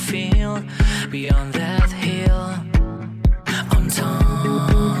reach the field beyond that hill. On time.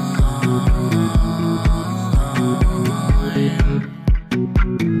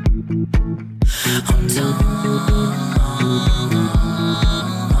 On time.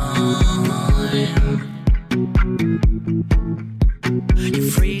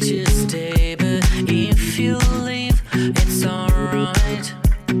 You're free to stay, but if you leave, it's alright.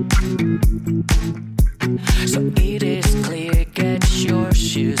 So it is clear, get your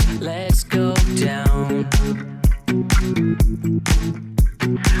shoes, let's go down.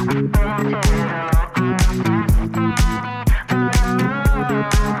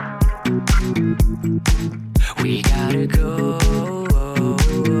 We gotta go.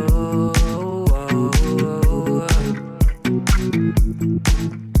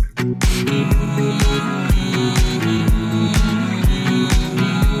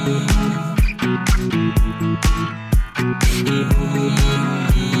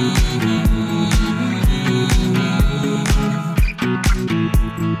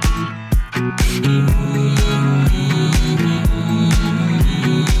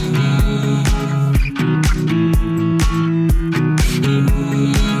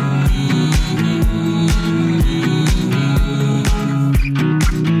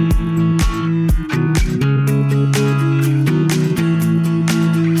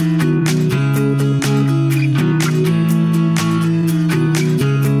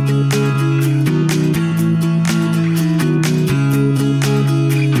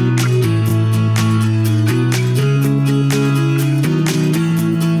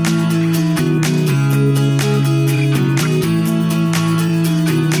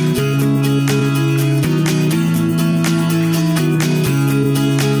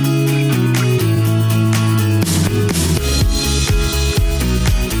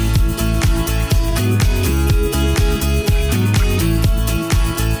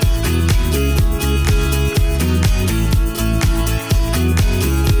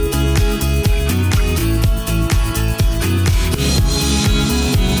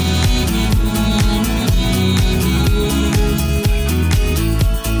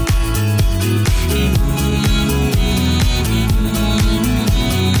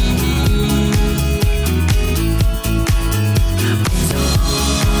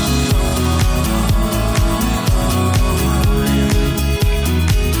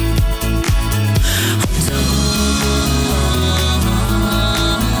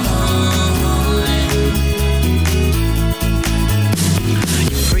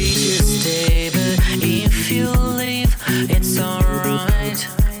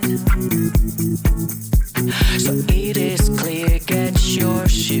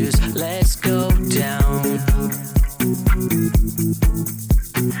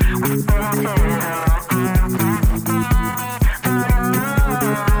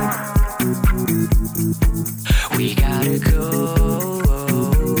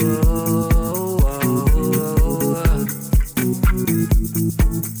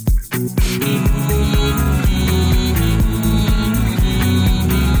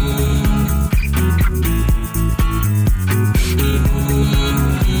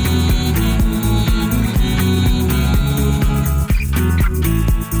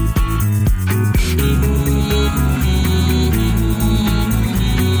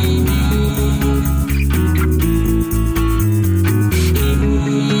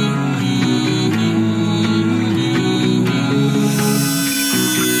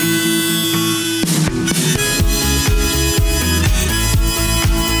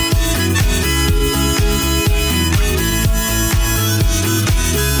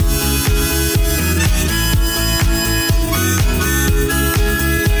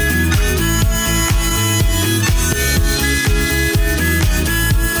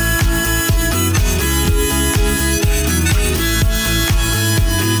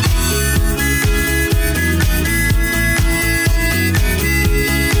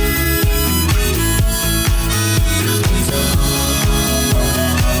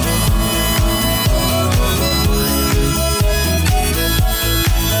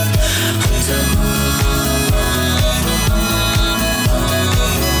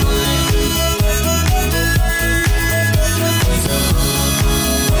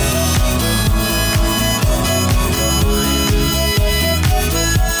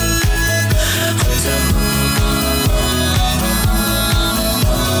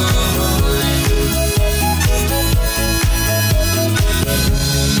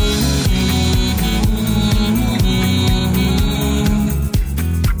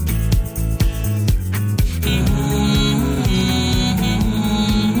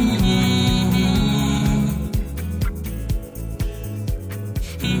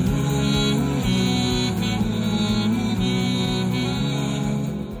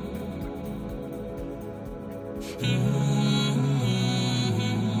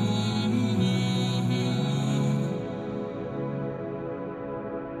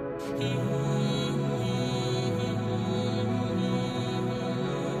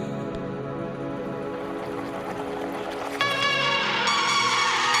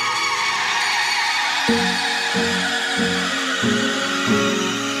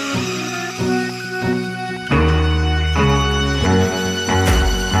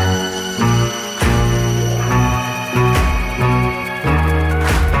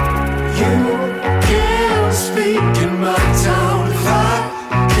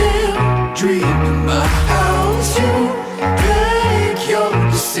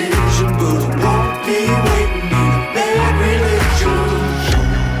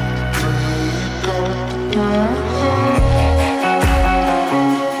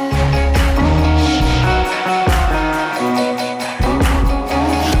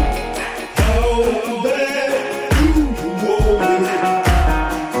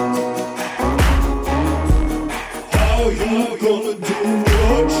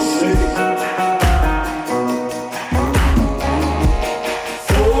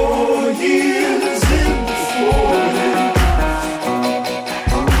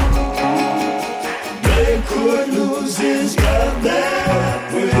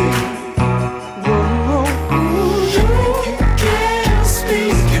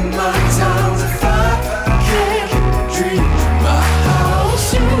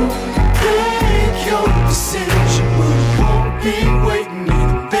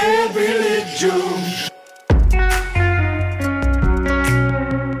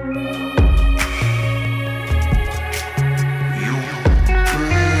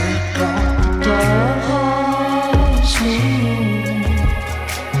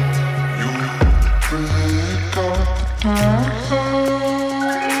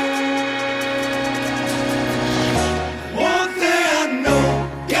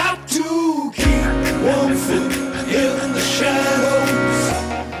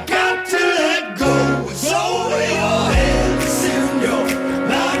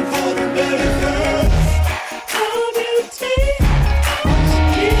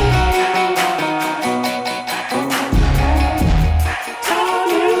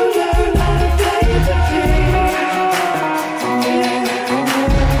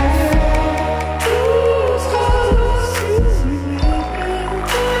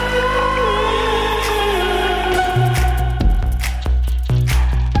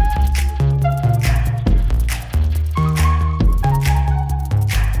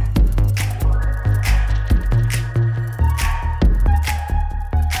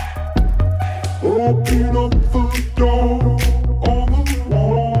 Knocking up the door on the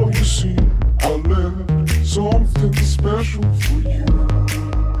wall, you see, I left something special for you.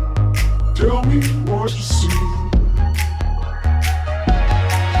 Tell me what you see.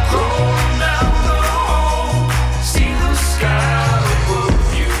 Going down the hall, see the sky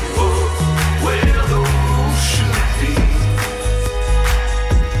above you, where the roof should be.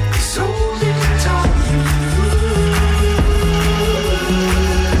 So many times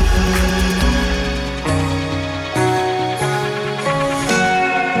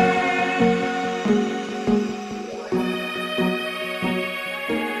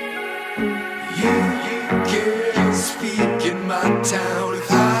you can't speak in my town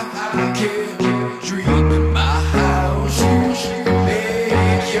if I can't dream in my house. You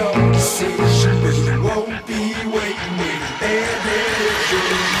make your decision, but you won't be waiting there.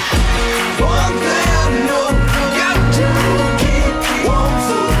 One thing I know, got to keep one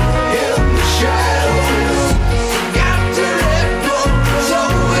foot in the shadows. Got to let go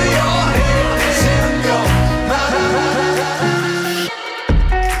some of your head is in your mind.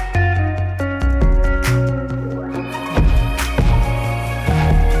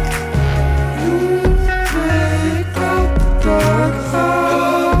 Break up the dark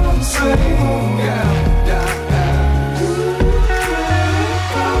house, say, yeah, yeah, yeah.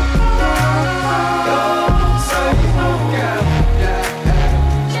 Break up the dark house, say, yeah, yeah,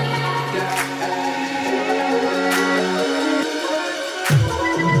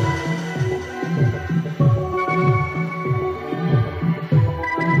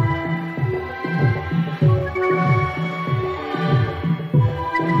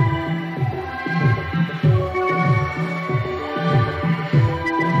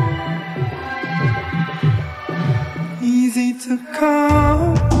 Easy to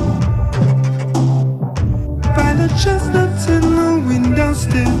call by the chestnuts in the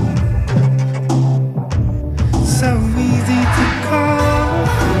windowsill. So easy to call,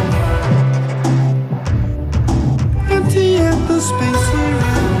 empty at the space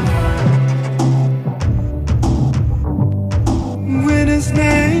around. With his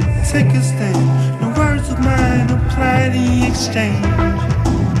name, take a stand. The words of mine apply the exchange.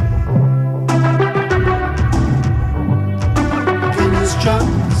 Struck,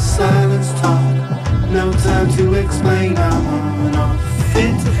 silence talk, no time to explain. I'm on off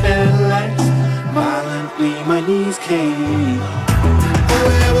into headlights. Violently my knees cave. All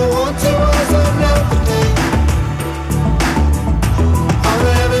I ever wanted was another day. All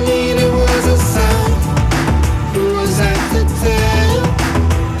I ever needed was a sign. Who was I to tell?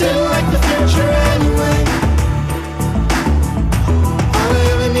 Didn't like the future anyway. All I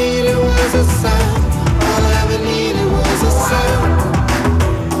ever needed was a sign. All I ever needed was a sign.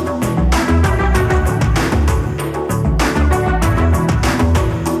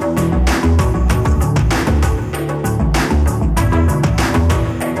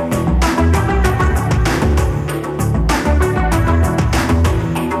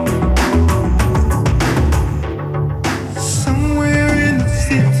 Somewhere in the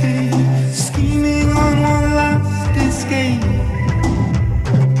city, scheming on one last escape.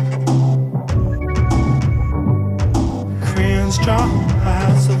 Crayons draw a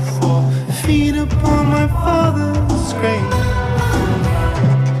house of 4 feet upon my father's grave.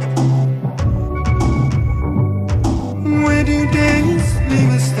 Where do days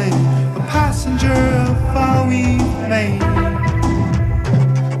leave a stain? A passenger of all we've made.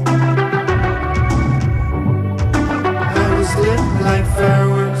 I was lit like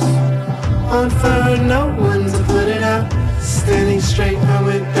fireworks on fire, no one to put it out. Standing straight, I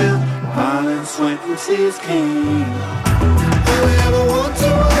went down. Violence, sweat, and tears came. All I ever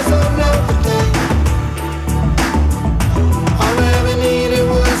wanted was another day. All I ever needed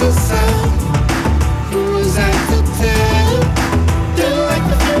was a sign. Who was I to tell? Didn't like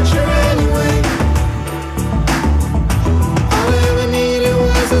the future anyway. All I ever needed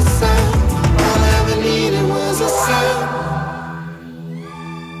was a sign. All I ever needed was a sign.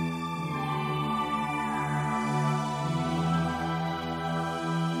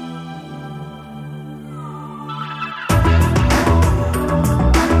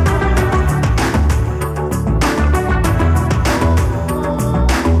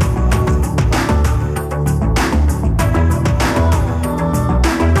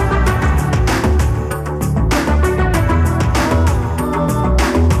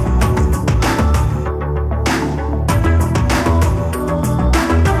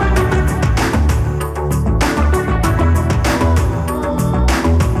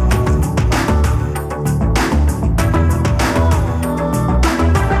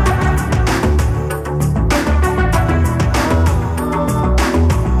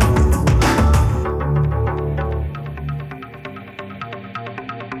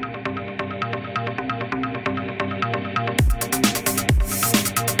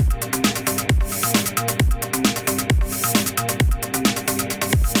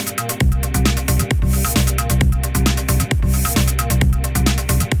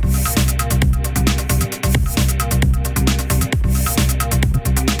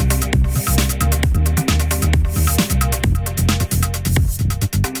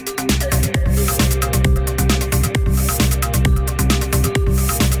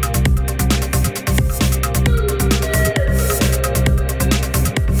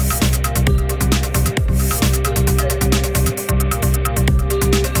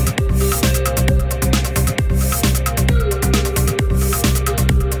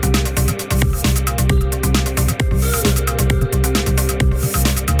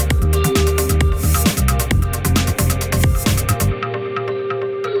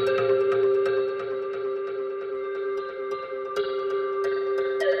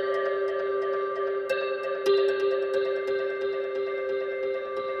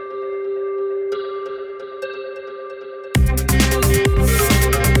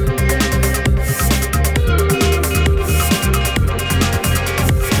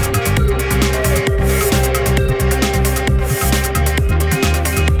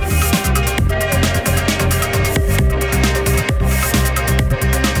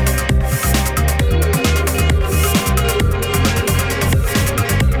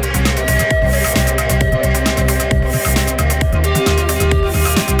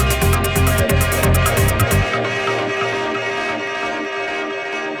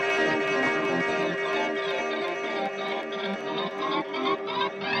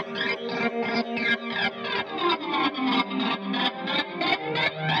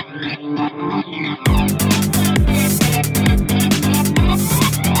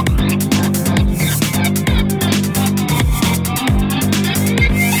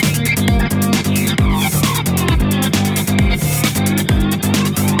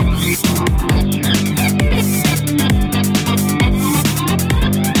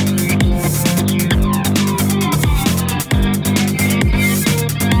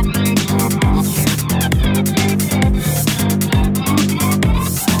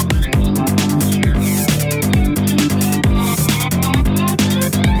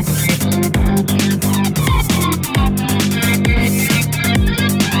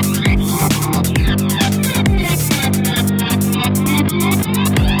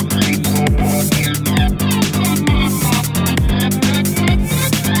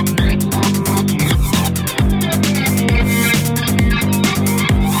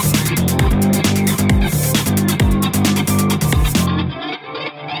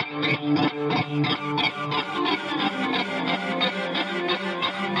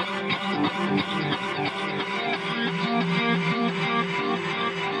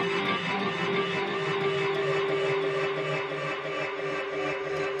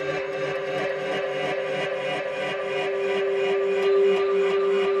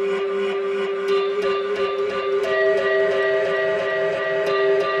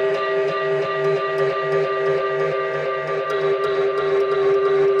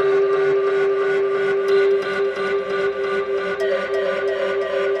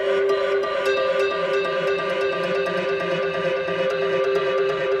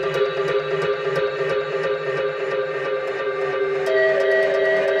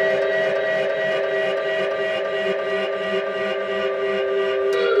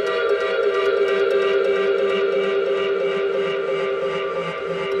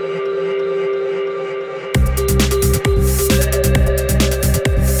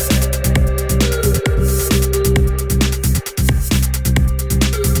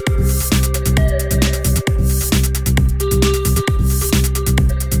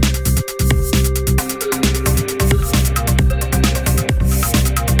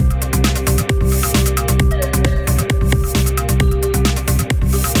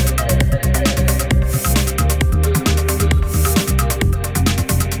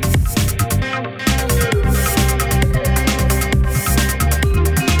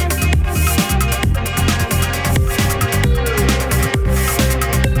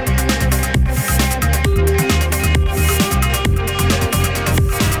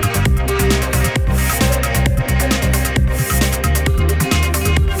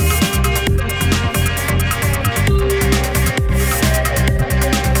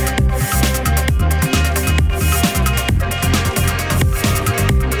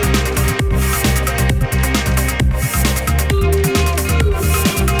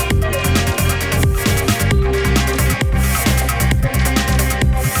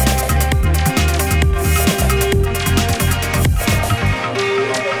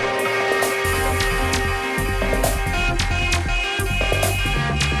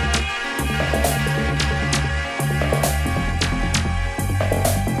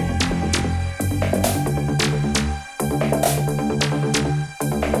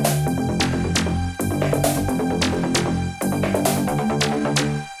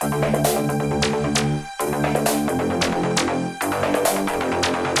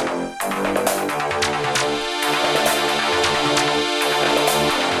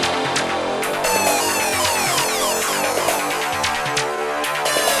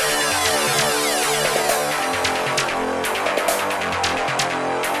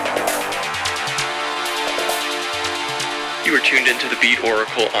 tuned into the Beat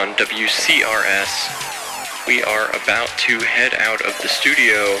Oracle on WCRS. We are about to head out of the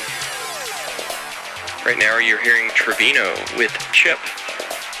studio. Right now you're hearing Trevino with Chip.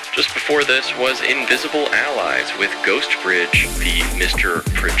 Just before this was Invisible Allies with Ghost Bridge, the Mr.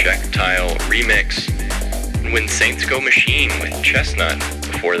 Projectile remix. And When Saints Go Machine with Chestnut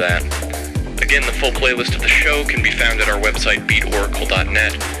before that. Again, the full playlist of the show can be found at our website,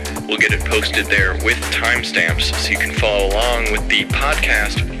 beatoracle.net. We'll get it posted there with timestamps so you can follow along with the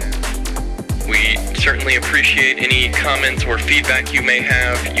podcast. We certainly appreciate any comments or feedback you may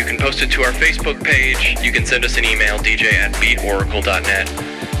have. You can post it to our Facebook page. You can send us an email, dj@beatoracle.net,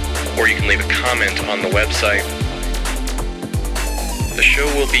 or you can leave a comment on the website. The show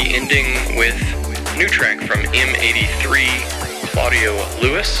will be ending with a new track from M83, Claudio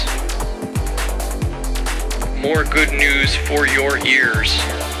Lewis. More good news for your ears.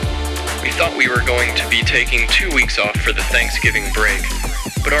 We thought we were going to be taking 2 weeks off for the Thanksgiving break,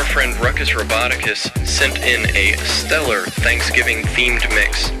 but our friend Ruckus Roboticus sent in a stellar Thanksgiving-themed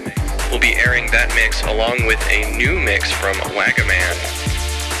mix. We'll be airing that mix along with a new mix from Wagaman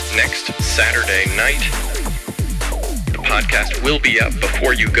next Saturday night. The podcast will be up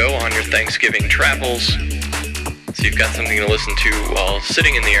before you go on your Thanksgiving travels, so you've got something to listen to while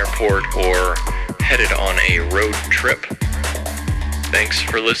sitting in the airport or headed on a road trip. Thanks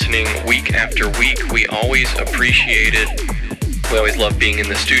for listening week after week. We always appreciate it. We always love being in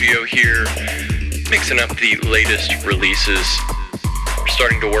the studio here, mixing up the latest releases. We're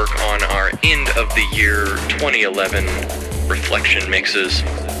starting to work on our end of the year 2011 reflection mixes.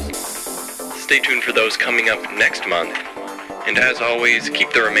 Stay tuned for those coming up next month. And as always,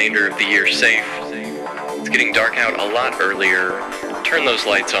 keep the remainder of the year safe. It's getting dark out a lot earlier. Turn those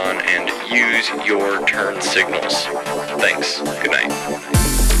lights on and use your turn signals. Thanks. Good night.